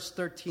 Look at verse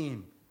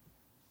 13.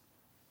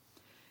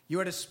 You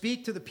are to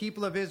speak to the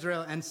people of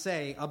Israel and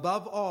say,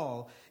 above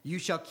all, you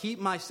shall keep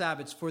my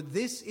Sabbaths, for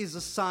this is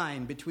a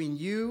sign between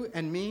you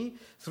and me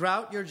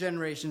throughout your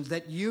generations,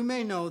 that you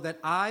may know that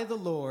I, the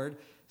Lord,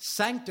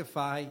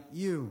 sanctify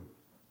you.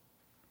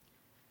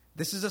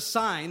 This is a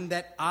sign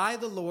that I,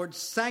 the Lord,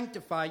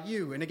 sanctify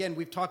you. And again,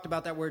 we've talked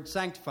about that word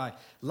sanctify.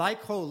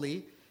 Like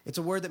holy, it's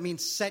a word that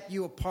means set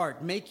you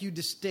apart, make you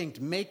distinct,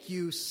 make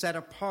you set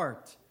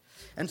apart.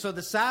 And so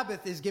the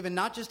Sabbath is given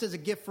not just as a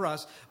gift for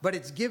us, but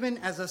it's given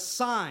as a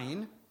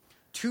sign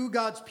to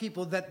God's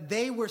people that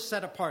they were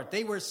set apart,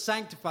 they were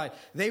sanctified,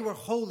 they were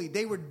holy,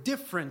 they were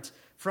different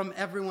from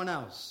everyone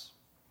else.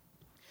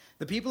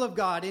 The people of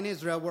God in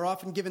Israel were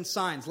often given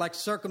signs, like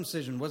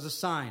circumcision was a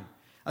sign,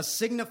 a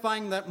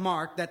signifying that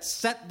mark that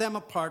set them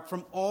apart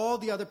from all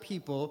the other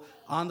people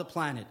on the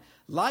planet.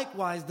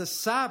 Likewise, the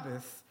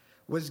Sabbath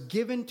was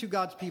given to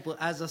God's people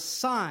as a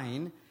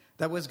sign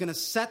that was going to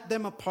set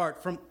them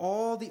apart from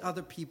all the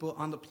other people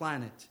on the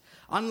planet.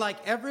 Unlike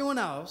everyone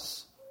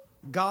else,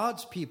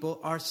 God's people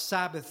are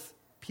Sabbath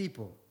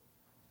people.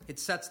 It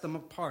sets them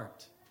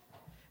apart.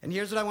 And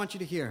here's what I want you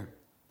to hear.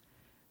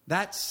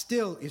 That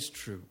still is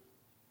true.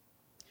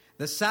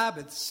 The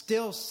Sabbath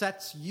still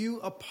sets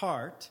you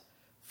apart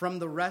from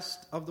the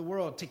rest of the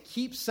world. To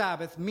keep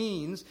Sabbath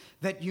means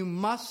that you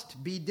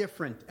must be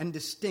different and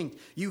distinct.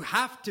 You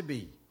have to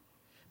be.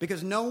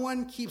 Because no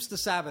one keeps the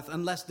Sabbath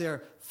unless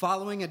they're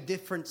following a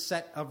different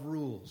set of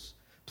rules,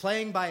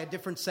 playing by a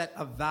different set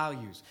of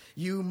values.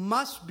 You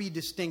must be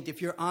distinct if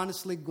you're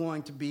honestly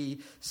going to be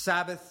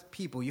Sabbath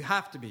people. You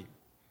have to be.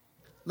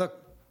 Look,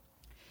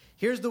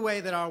 here's the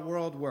way that our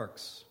world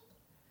works.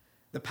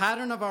 The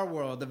pattern of our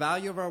world, the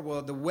value of our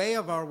world, the way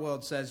of our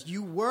world says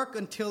you work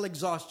until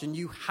exhaustion.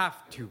 You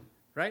have to,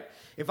 right?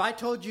 If I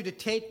told you to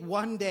take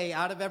one day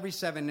out of every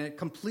 7 and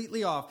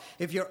completely off,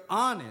 if you're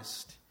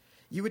honest,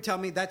 you would tell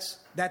me that's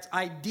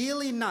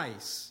ideally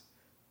nice,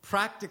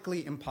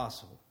 practically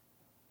impossible.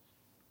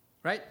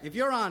 Right? If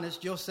you're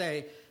honest, you'll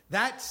say,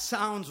 that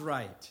sounds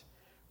right.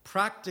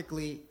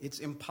 Practically, it's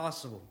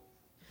impossible.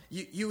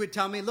 You would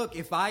tell me, look,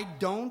 if I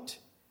don't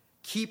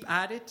keep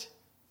at it,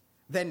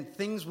 then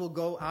things will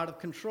go out of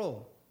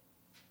control.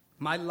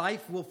 My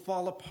life will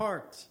fall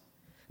apart.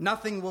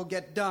 Nothing will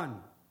get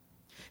done.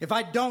 If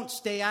I don't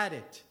stay at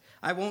it,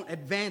 I won't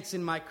advance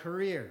in my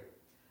career.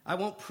 I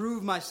won't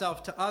prove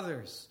myself to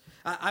others.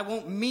 I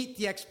won't meet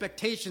the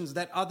expectations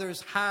that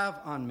others have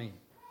on me.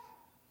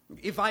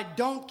 If I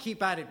don't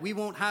keep at it, we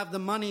won't have the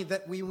money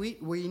that we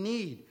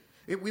need.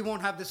 We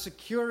won't have the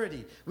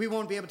security. We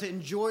won't be able to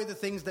enjoy the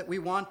things that we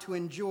want to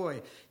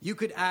enjoy. You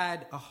could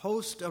add a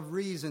host of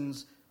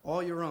reasons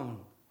all your own.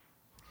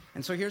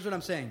 And so here's what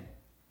I'm saying.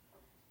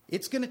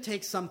 It's going to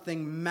take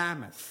something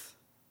mammoth,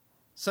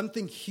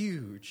 something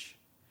huge,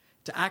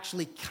 to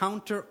actually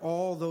counter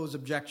all those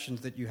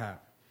objections that you have.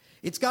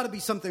 It's got to be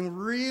something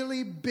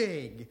really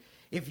big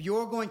if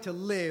you're going to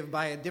live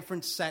by a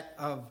different set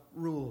of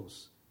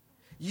rules.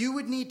 You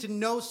would need to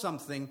know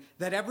something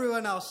that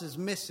everyone else is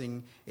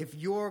missing if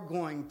you're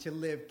going to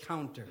live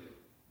counter.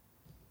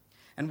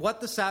 And what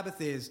the Sabbath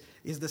is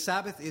the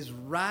Sabbath is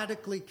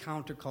radically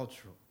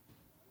countercultural.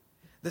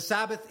 The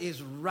Sabbath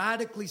is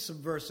radically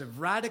subversive,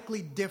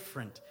 radically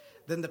different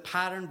than the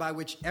pattern by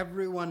which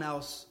everyone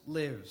else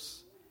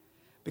lives.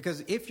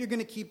 Because if you're going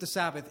to keep the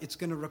Sabbath, it's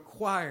going to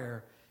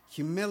require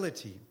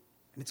humility,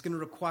 and it's going to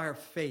require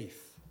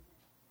faith.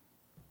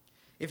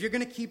 If you're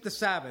going to keep the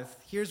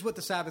Sabbath, here's what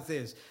the Sabbath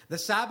is. The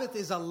Sabbath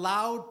is a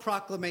loud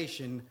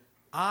proclamation,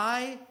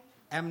 I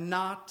am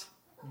not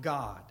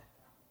God.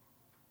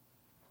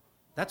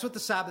 That's what the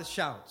Sabbath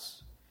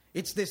shouts.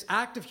 It's this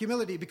act of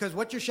humility because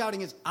what you're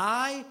shouting is,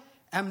 I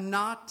am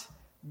not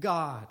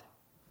God.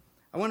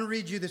 I want to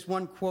read you this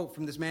one quote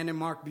from this man named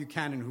Mark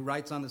Buchanan who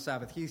writes on the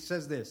Sabbath. He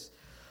says this,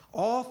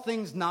 all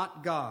things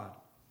not God,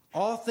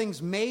 all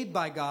things made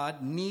by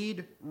God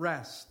need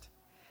rest,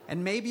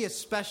 and maybe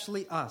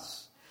especially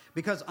us.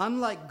 Because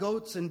unlike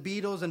goats and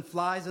beetles and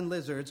flies and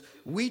lizards,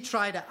 we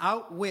try to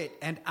outwit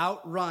and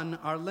outrun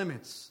our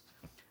limits.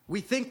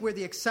 We think we're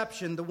the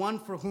exception, the one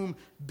for whom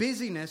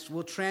busyness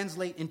will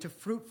translate into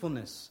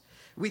fruitfulness.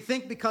 We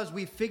think because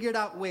we've figured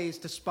out ways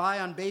to spy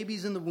on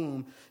babies in the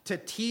womb, to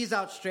tease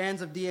out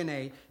strands of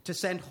DNA, to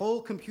send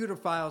whole computer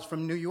files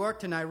from New York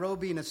to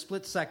Nairobi in a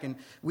split second,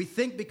 we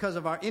think because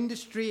of our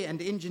industry and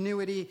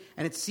ingenuity,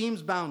 and it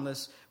seems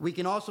boundless, we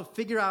can also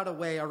figure out a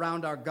way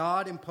around our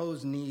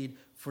God-imposed need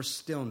for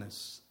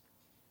stillness.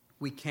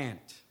 We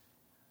can't.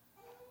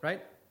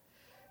 Right?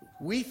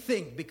 We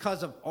think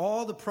because of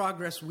all the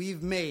progress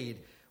we've made,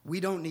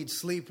 we don't need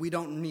sleep, we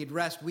don't need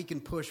rest, we can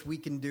push, we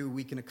can do,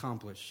 we can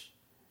accomplish.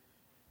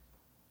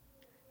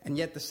 And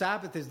yet the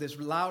Sabbath is this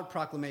loud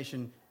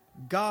proclamation,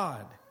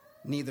 God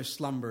neither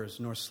slumbers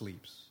nor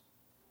sleeps.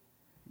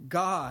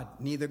 God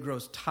neither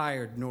grows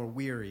tired nor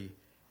weary,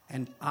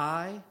 and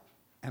I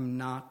am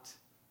not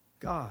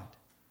God.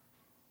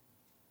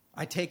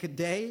 I take a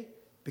day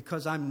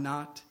because I'm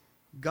not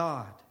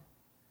God.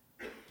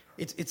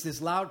 It's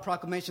this loud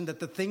proclamation that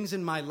the things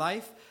in my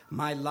life,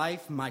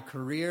 my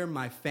career,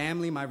 my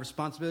family, my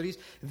responsibilities,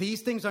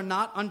 these things are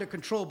not under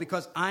control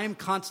because I'm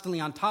constantly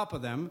on top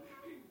of them,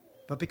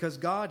 but because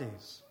God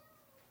is.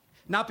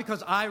 Not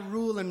because I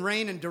rule and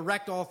reign and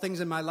direct all things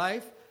in my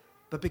life,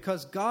 but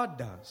because God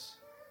does.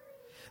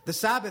 The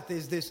Sabbath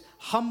is this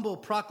humble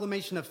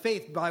proclamation of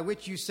faith by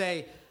which you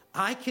say,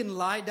 I can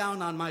lie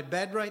down on my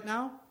bed right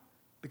now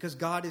because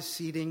God is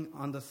seating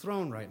on the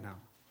throne right now.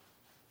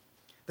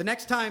 The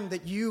next time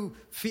that you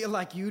feel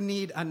like you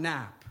need a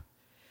nap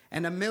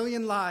and a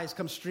million lies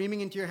come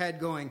streaming into your head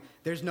going,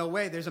 there's no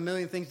way, there's a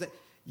million things that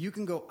you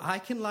can go, I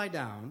can lie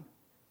down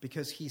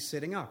because he's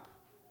sitting up.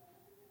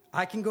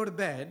 I can go to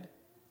bed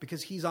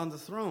because he's on the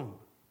throne.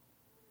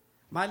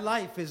 My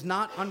life is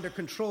not under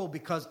control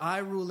because I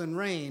rule and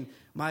reign.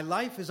 My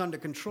life is under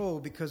control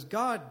because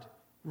God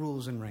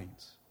rules and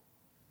reigns.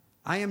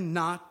 I am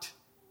not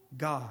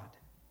God.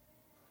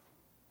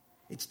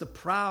 It's the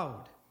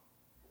proud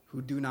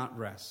who do not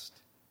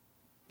rest.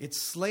 It's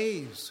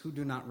slaves who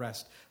do not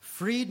rest.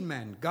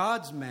 Freedmen,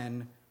 God's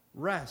men,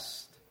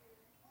 rest.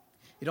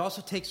 It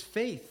also takes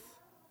faith.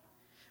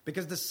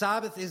 Because the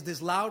Sabbath is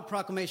this loud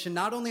proclamation,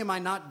 not only am I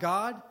not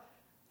God,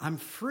 I'm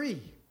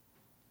free.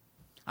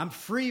 I'm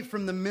free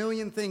from the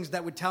million things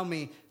that would tell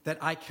me that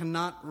I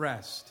cannot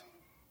rest.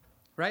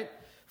 Right?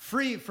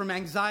 Free from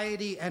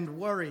anxiety and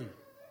worry.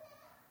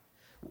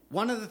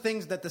 One of the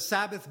things that the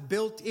Sabbath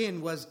built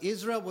in was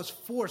Israel was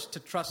forced to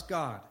trust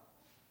God.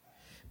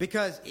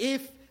 Because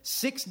if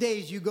 6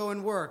 days you go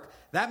and work,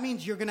 that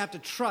means you're going to have to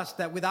trust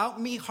that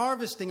without me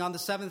harvesting on the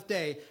seventh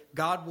day,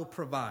 God will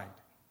provide.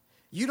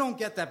 You don't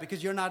get that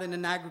because you're not in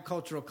an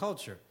agricultural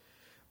culture.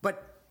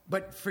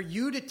 But for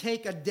you to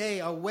take a day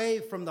away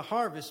from the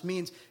harvest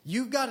means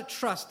you've got to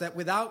trust that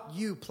without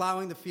you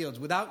plowing the fields,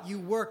 without you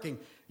working,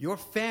 your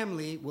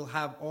family will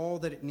have all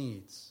that it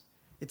needs.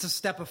 It's a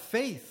step of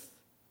faith.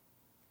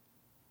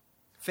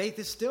 Faith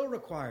is still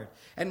required.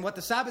 And what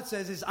the Sabbath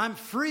says is I'm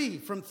free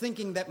from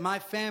thinking that my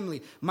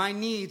family, my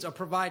needs are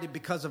provided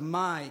because of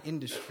my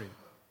industry.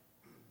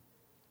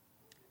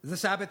 The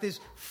Sabbath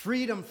is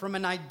freedom from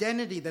an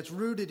identity that's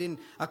rooted in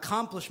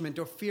accomplishment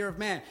or fear of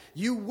man.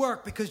 You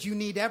work because you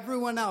need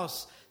everyone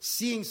else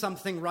seeing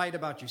something right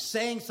about you,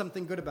 saying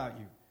something good about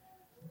you.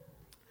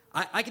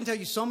 I can tell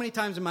you so many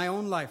times in my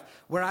own life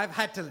where I've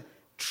had to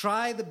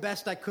try the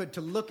best I could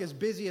to look as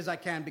busy as I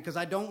can because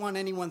I don't want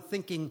anyone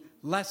thinking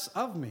less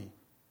of me.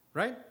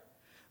 Right?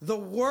 The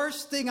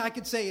worst thing I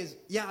could say is,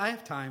 yeah, I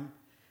have time.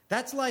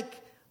 That's like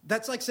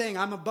saying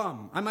I'm a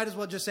bum. I might as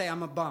well just say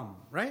I'm a bum,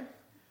 right?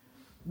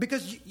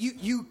 Because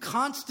you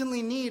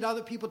constantly need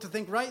other people to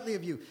think rightly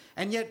of you.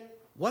 And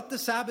yet, what the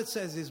Sabbath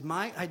says is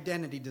my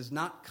identity does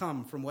not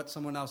come from what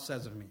someone else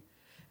says of me.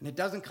 And it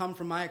doesn't come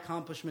from my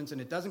accomplishments, and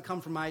it doesn't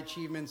come from my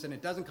achievements, and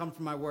it doesn't come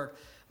from my work.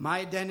 My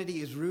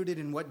identity is rooted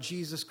in what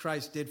Jesus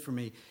Christ did for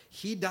me.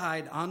 He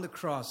died on the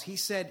cross. He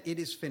said, it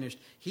is finished.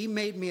 He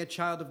made me a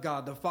child of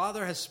God. The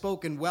Father has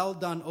spoken, well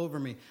done over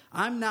me.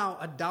 I'm now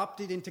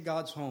adopted into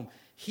God's home.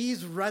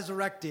 He's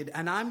resurrected,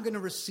 and I'm going to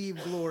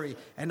receive glory,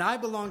 and I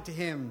belong to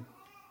him,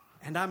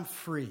 and I'm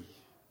free.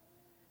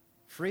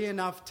 Free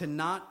enough to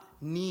not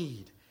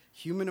need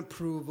human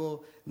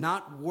approval,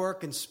 not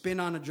work and spin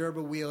on a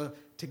gerbil wheel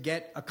to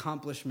get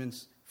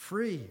accomplishments.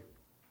 Free.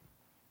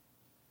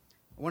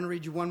 I want to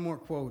read you one more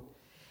quote.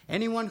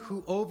 Anyone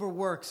who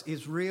overworks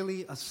is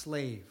really a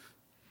slave.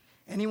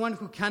 Anyone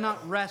who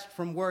cannot rest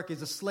from work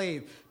is a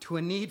slave to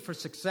a need for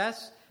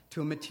success,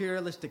 to a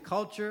materialistic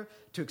culture,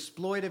 to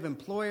exploitive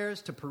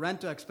employers, to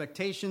parental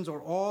expectations,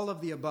 or all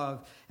of the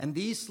above. And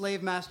these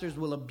slave masters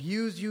will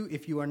abuse you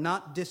if you are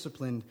not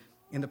disciplined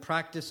in the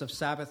practice of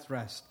Sabbath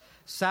rest.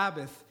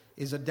 Sabbath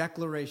is a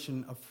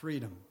declaration of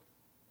freedom.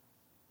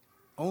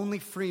 Only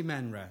free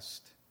men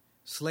rest.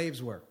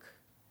 Slaves work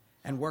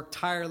and work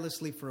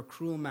tirelessly for a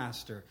cruel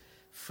master.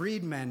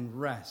 Freedmen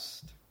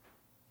rest.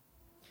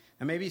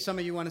 And maybe some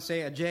of you want to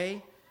say,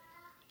 Ajay,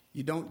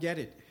 you don't get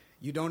it.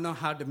 You don't know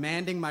how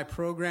demanding my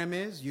program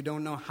is. You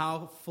don't know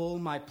how full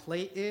my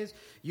plate is.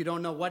 You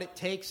don't know what it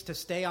takes to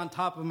stay on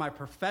top of my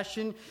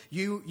profession.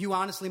 You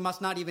honestly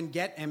must not even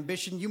get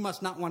ambition. You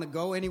must not want to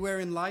go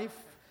anywhere in life,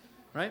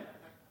 right?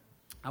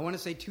 I want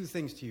to say two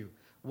things to you.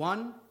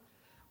 One,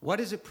 what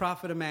does it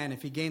profit a man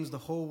if he gains the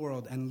whole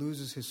world and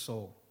loses his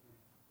soul?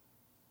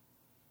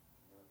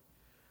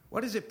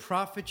 What does it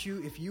profit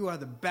you if you are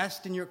the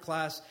best in your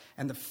class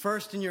and the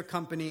first in your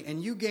company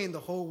and you gain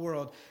the whole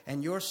world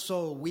and your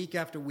soul week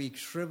after week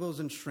shrivels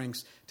and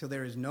shrinks till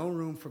there is no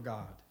room for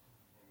God?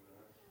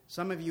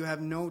 Some of you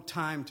have no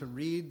time to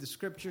read the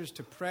scriptures,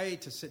 to pray,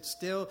 to sit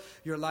still.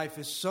 Your life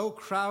is so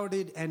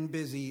crowded and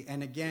busy.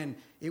 And again,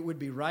 it would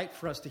be right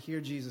for us to hear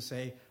Jesus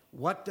say,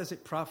 what does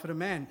it profit a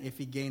man if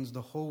he gains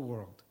the whole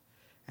world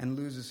and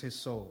loses his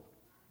soul?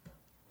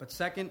 But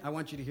second, I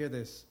want you to hear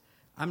this.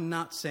 I'm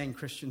not saying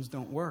Christians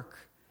don't work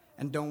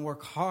and don't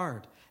work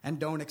hard and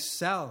don't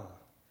excel.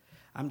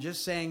 I'm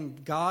just saying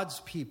God's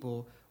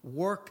people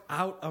work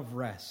out of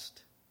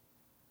rest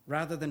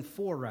rather than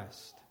for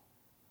rest.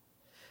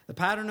 The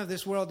pattern of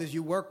this world is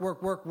you work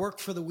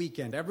for the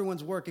weekend.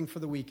 Everyone's working for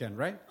the weekend,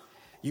 right?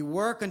 You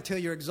work until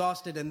you're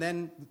exhausted, and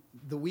then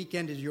the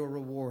weekend is your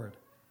reward.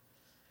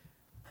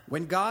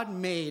 When God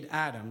made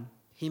Adam,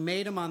 he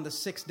made him on the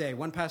sixth day.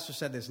 One pastor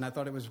said this, and I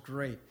thought it was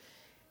great.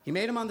 He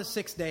made him on the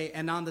sixth day,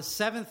 and on the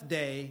seventh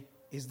day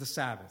is the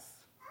Sabbath.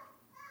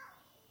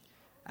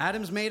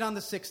 Adam's made on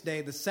the 6th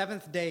day. The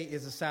 7th day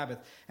is a Sabbath.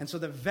 And so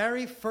the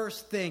very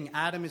first thing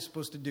Adam is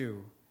supposed to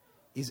do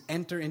is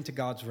enter into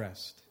God's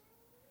rest.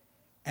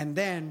 And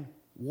then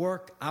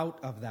work out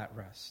of that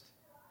rest.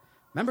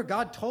 Remember,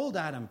 God told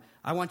Adam,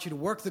 I want you to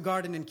work the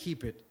garden and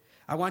keep it.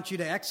 I want you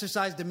to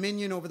exercise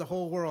dominion over the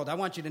whole world. I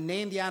want you to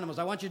name the animals.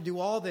 I want you to do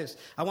all this.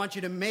 I want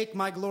you to make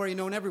my glory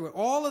known everywhere.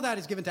 All of that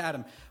is given to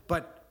Adam.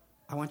 But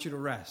I want you to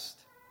rest.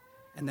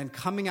 And then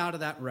coming out of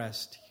that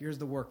rest, here's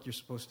the work you're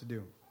supposed to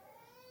do.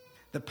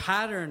 The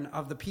pattern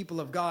of the people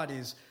of God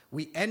is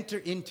we enter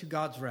into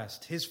God's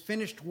rest. His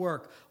finished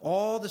work,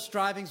 all the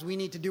strivings we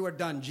need to do are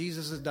done.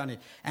 Jesus has done it.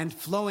 And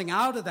flowing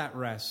out of that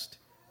rest,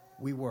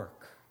 we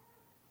work.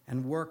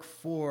 And work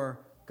for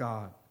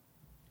God.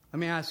 Let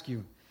me ask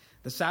you,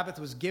 the Sabbath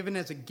was given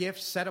as a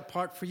gift set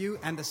apart for you,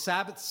 and the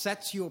Sabbath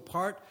sets you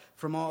apart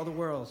from all the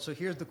world. So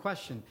here's the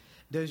question.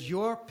 Does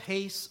your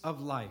pace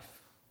of life,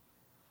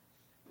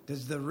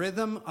 does the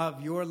rhythm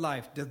of your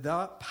life, do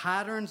the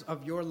patterns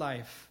of your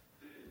life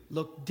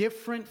look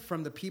different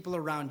from the people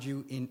around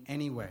you in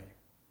any way?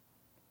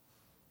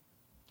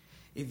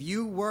 If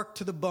you work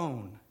to the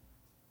bone,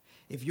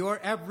 if your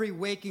every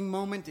waking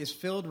moment is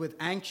filled with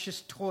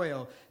anxious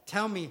toil,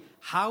 tell me,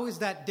 how is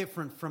that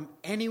different from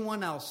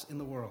anyone else in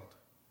the world?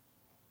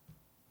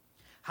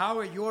 How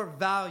are your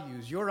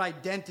values, your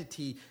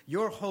identity,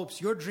 your hopes,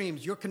 your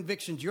dreams, your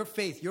convictions, your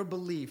faith, your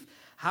belief,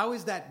 how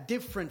is that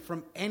different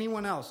from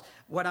anyone else?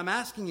 What I'm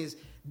asking is,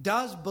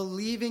 does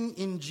believing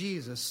in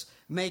Jesus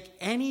make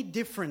any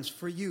difference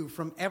for you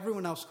from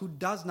everyone else who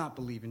does not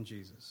believe in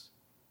Jesus?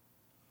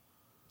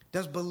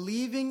 Does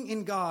believing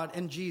in God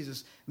and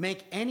Jesus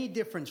make any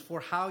difference for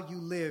how you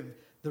live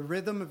the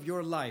rhythm of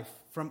your life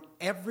from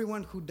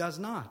everyone who does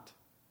not?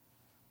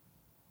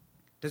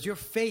 Does your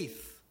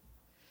faith,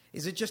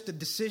 is it just a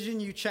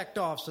decision you checked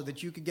off so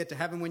that you could get to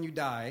heaven when you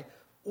die?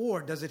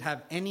 Or does it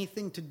have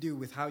anything to do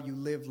with how you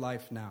live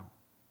life now?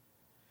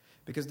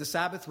 Because the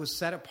Sabbath was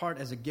set apart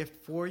as a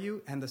gift for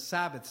you, and the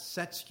Sabbath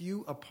sets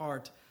you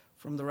apart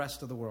from the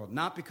rest of the world.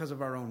 Not because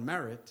of our own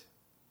merit,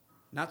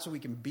 not so we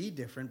can be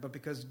different, but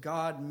because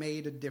God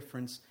made a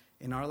difference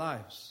in our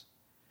lives.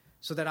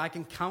 So that I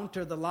can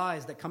counter the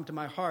lies that come to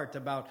my heart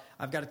about,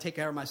 I've got to take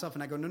care of myself.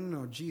 And I go,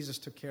 no, Jesus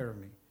took care of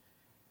me.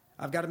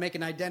 I've got to make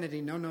an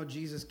identity. No,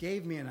 Jesus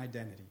gave me an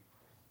identity.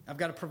 I've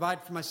got to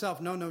provide for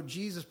myself. No,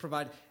 Jesus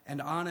provided.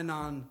 And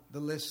on the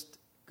list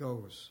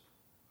goes.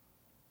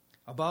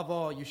 Above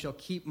all, you shall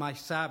keep my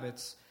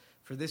Sabbaths,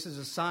 for this is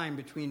a sign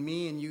between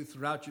me and you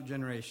throughout your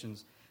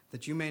generations,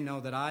 that you may know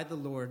that I, the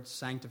Lord,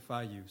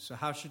 sanctify you. So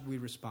how should we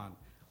respond?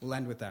 We'll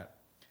end with that.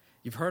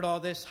 You've heard all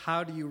this.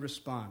 How do you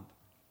respond?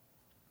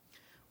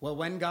 Well,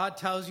 when God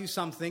tells you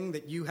something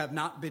that you have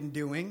not been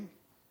doing,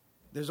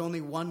 there's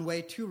only one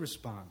way to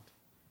respond.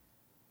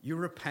 You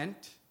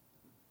repent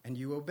and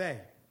you obey.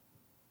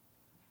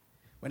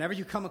 Whenever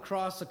you come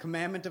across a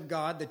commandment of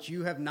God that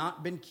you have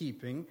not been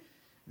keeping,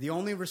 the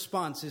only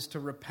response is to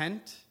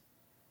repent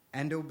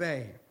and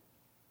obey.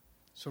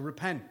 So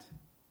repent.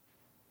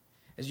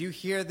 As you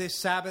hear this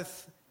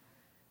Sabbath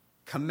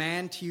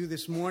command to you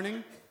this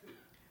morning,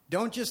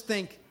 don't just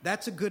think,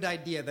 that's a good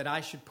idea that I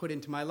should put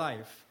into my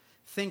life.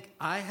 Think,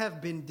 I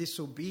have been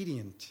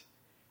disobedient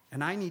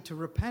and I need to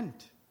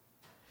repent.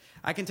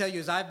 I can tell you,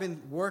 as I've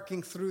been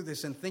working through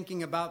this and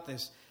thinking about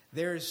this,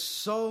 there is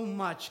so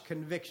much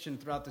conviction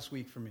throughout this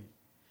week for me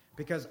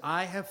because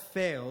I have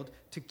failed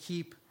to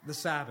keep the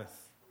Sabbath.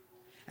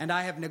 And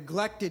I have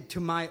neglected to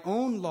my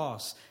own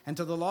loss and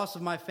to the loss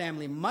of my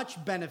family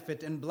much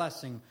benefit and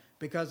blessing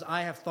because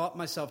I have thought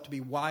myself to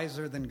be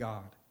wiser than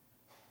God.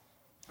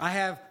 I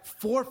have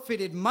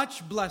forfeited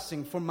much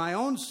blessing for my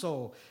own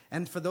soul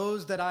and for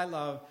those that I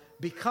love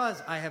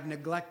because I have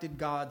neglected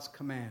God's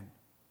command.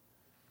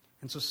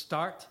 And so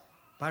start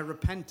by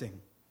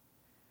repenting.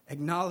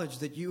 Acknowledge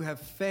that you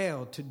have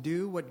failed to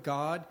do what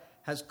God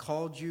has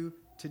called you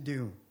to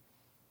do.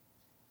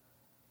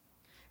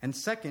 And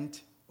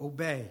second,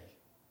 obey.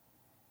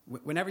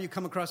 Whenever you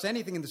come across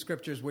anything in the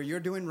scriptures where you're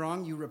doing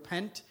wrong, you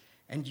repent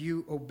and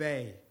you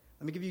obey.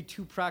 Let me give you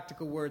two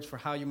practical words for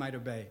how you might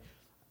obey.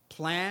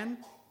 Plan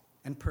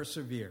and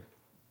persevere.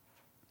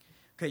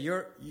 Okay,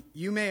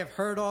 you may have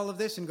heard all of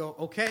this and go,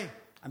 okay,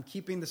 I'm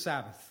keeping the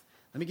Sabbath.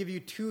 Let me give you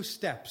 2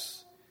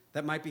 steps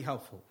that might be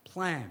helpful.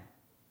 Plan.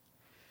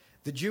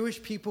 The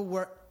Jewish people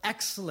were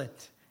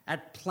excellent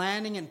at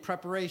planning and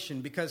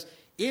preparation because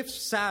if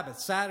Sabbath,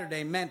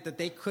 Saturday, meant that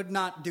they could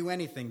not do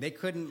anything, they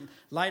couldn't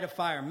light a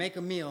fire, make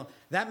a meal,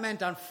 that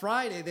meant on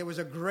Friday there was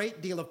a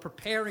great deal of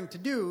preparing to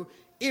do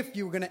if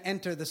you were going to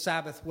enter the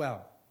Sabbath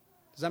well.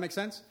 Does that make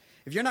sense?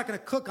 If you're not going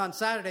to cook on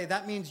Saturday,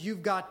 that means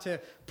you've got to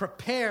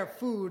prepare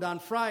food on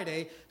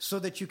Friday so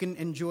that you can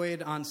enjoy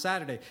it on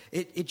Saturday.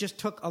 It just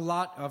took a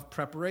lot of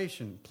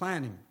preparation,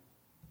 planning.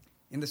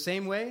 In the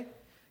same way,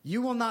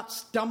 you will not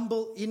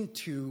stumble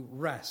into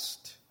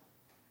rest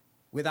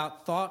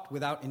without thought,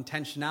 without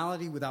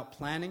intentionality, without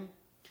planning.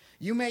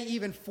 You may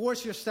even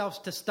force yourselves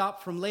to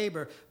stop from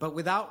labor, but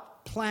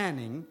without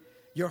planning,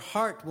 your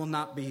heart will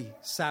not be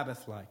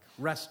Sabbath-like,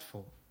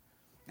 restful.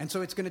 And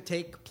so it's going to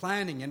take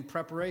planning and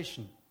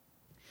preparation.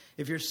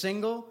 If you're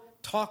single,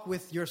 talk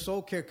with your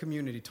soul care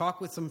community.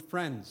 Talk with some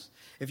friends.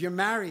 If you're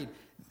married,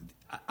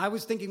 I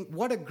was thinking,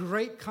 what a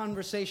great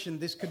conversation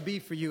this could be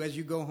for you as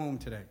you go home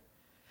today.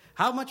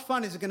 How much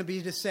fun is it going to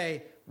be to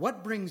say,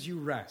 what brings you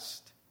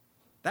rest?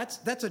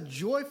 That's a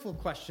joyful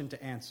question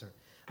to answer.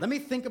 Let me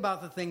think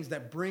about the things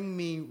that bring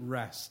me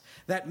rest,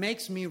 that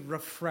makes me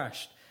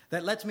refreshed,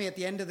 that lets me at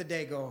the end of the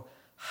day go,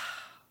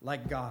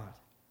 like God.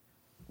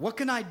 What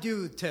can I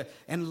do to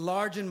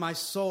enlarge in my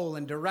soul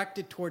and direct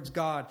it towards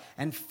God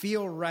and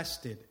feel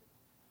rested?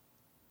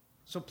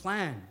 So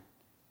plan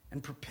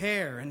and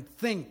prepare and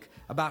think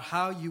about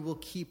how you will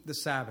keep the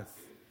Sabbath.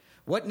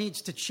 What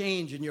needs to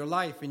change in your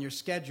life, in your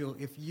schedule,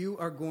 if you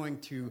are going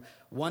to,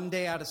 1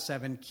 day out of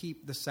 7,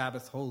 keep the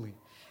Sabbath holy?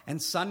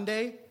 And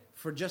Sunday,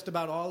 for just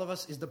about all of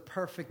us, is the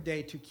perfect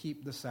day to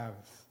keep the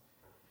Sabbath.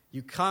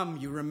 You come,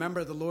 you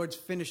remember the Lord's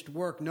finished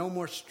work, no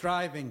more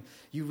striving.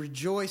 You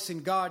rejoice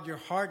in God, your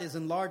heart is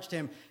enlarged to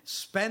Him.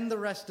 Spend the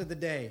rest of the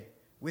day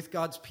with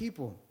God's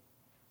people,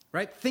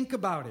 right? Think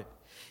about it.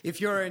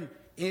 If you're an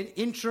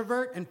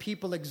introvert and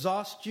people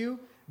exhaust you,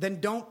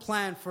 then don't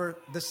plan for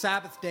the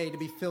Sabbath day to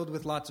be filled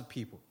with lots of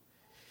people.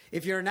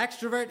 If you're an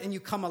extrovert and you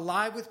come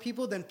alive with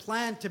people, then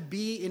plan to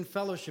be in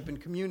fellowship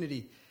and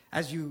community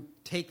as you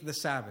take the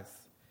Sabbath.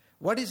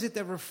 What is it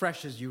that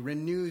refreshes you,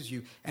 renews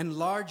you,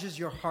 enlarges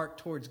your heart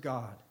towards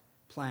God?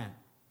 Plan.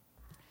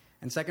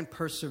 And second,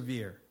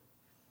 persevere.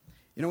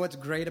 You know what's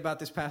great about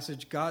this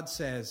passage? God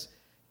says,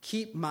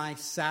 keep my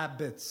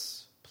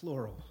Sabbaths,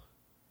 plural.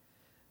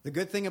 The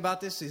good thing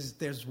about this is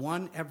there's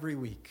one every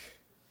week,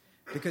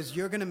 because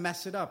you're going to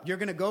mess it up. You're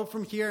going to go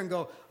from here and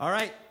go, all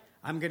right,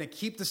 I'm going to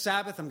keep the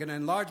Sabbath. I'm going to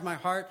enlarge my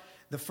heart.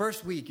 The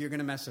first week, you're going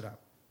to mess it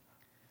up.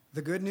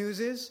 The good news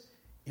is,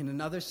 in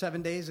another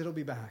 7 days, it'll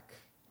be back.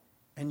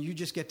 And you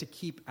just get to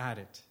keep at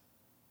it,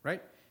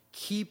 right?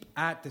 Keep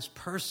at this.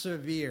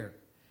 Persevere.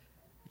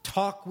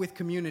 Talk with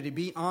community.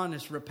 Be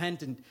honest,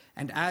 repentant.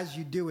 And as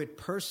you do it,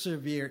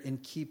 persevere in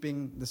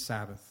keeping the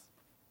Sabbath.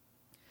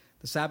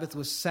 The Sabbath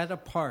was set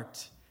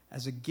apart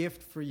as a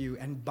gift for you.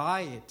 And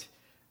by it,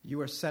 you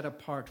are set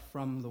apart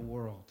from the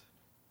world.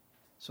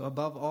 So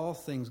above all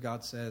things,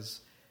 God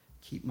says,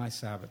 keep my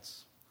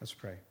Sabbaths. Let's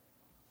pray.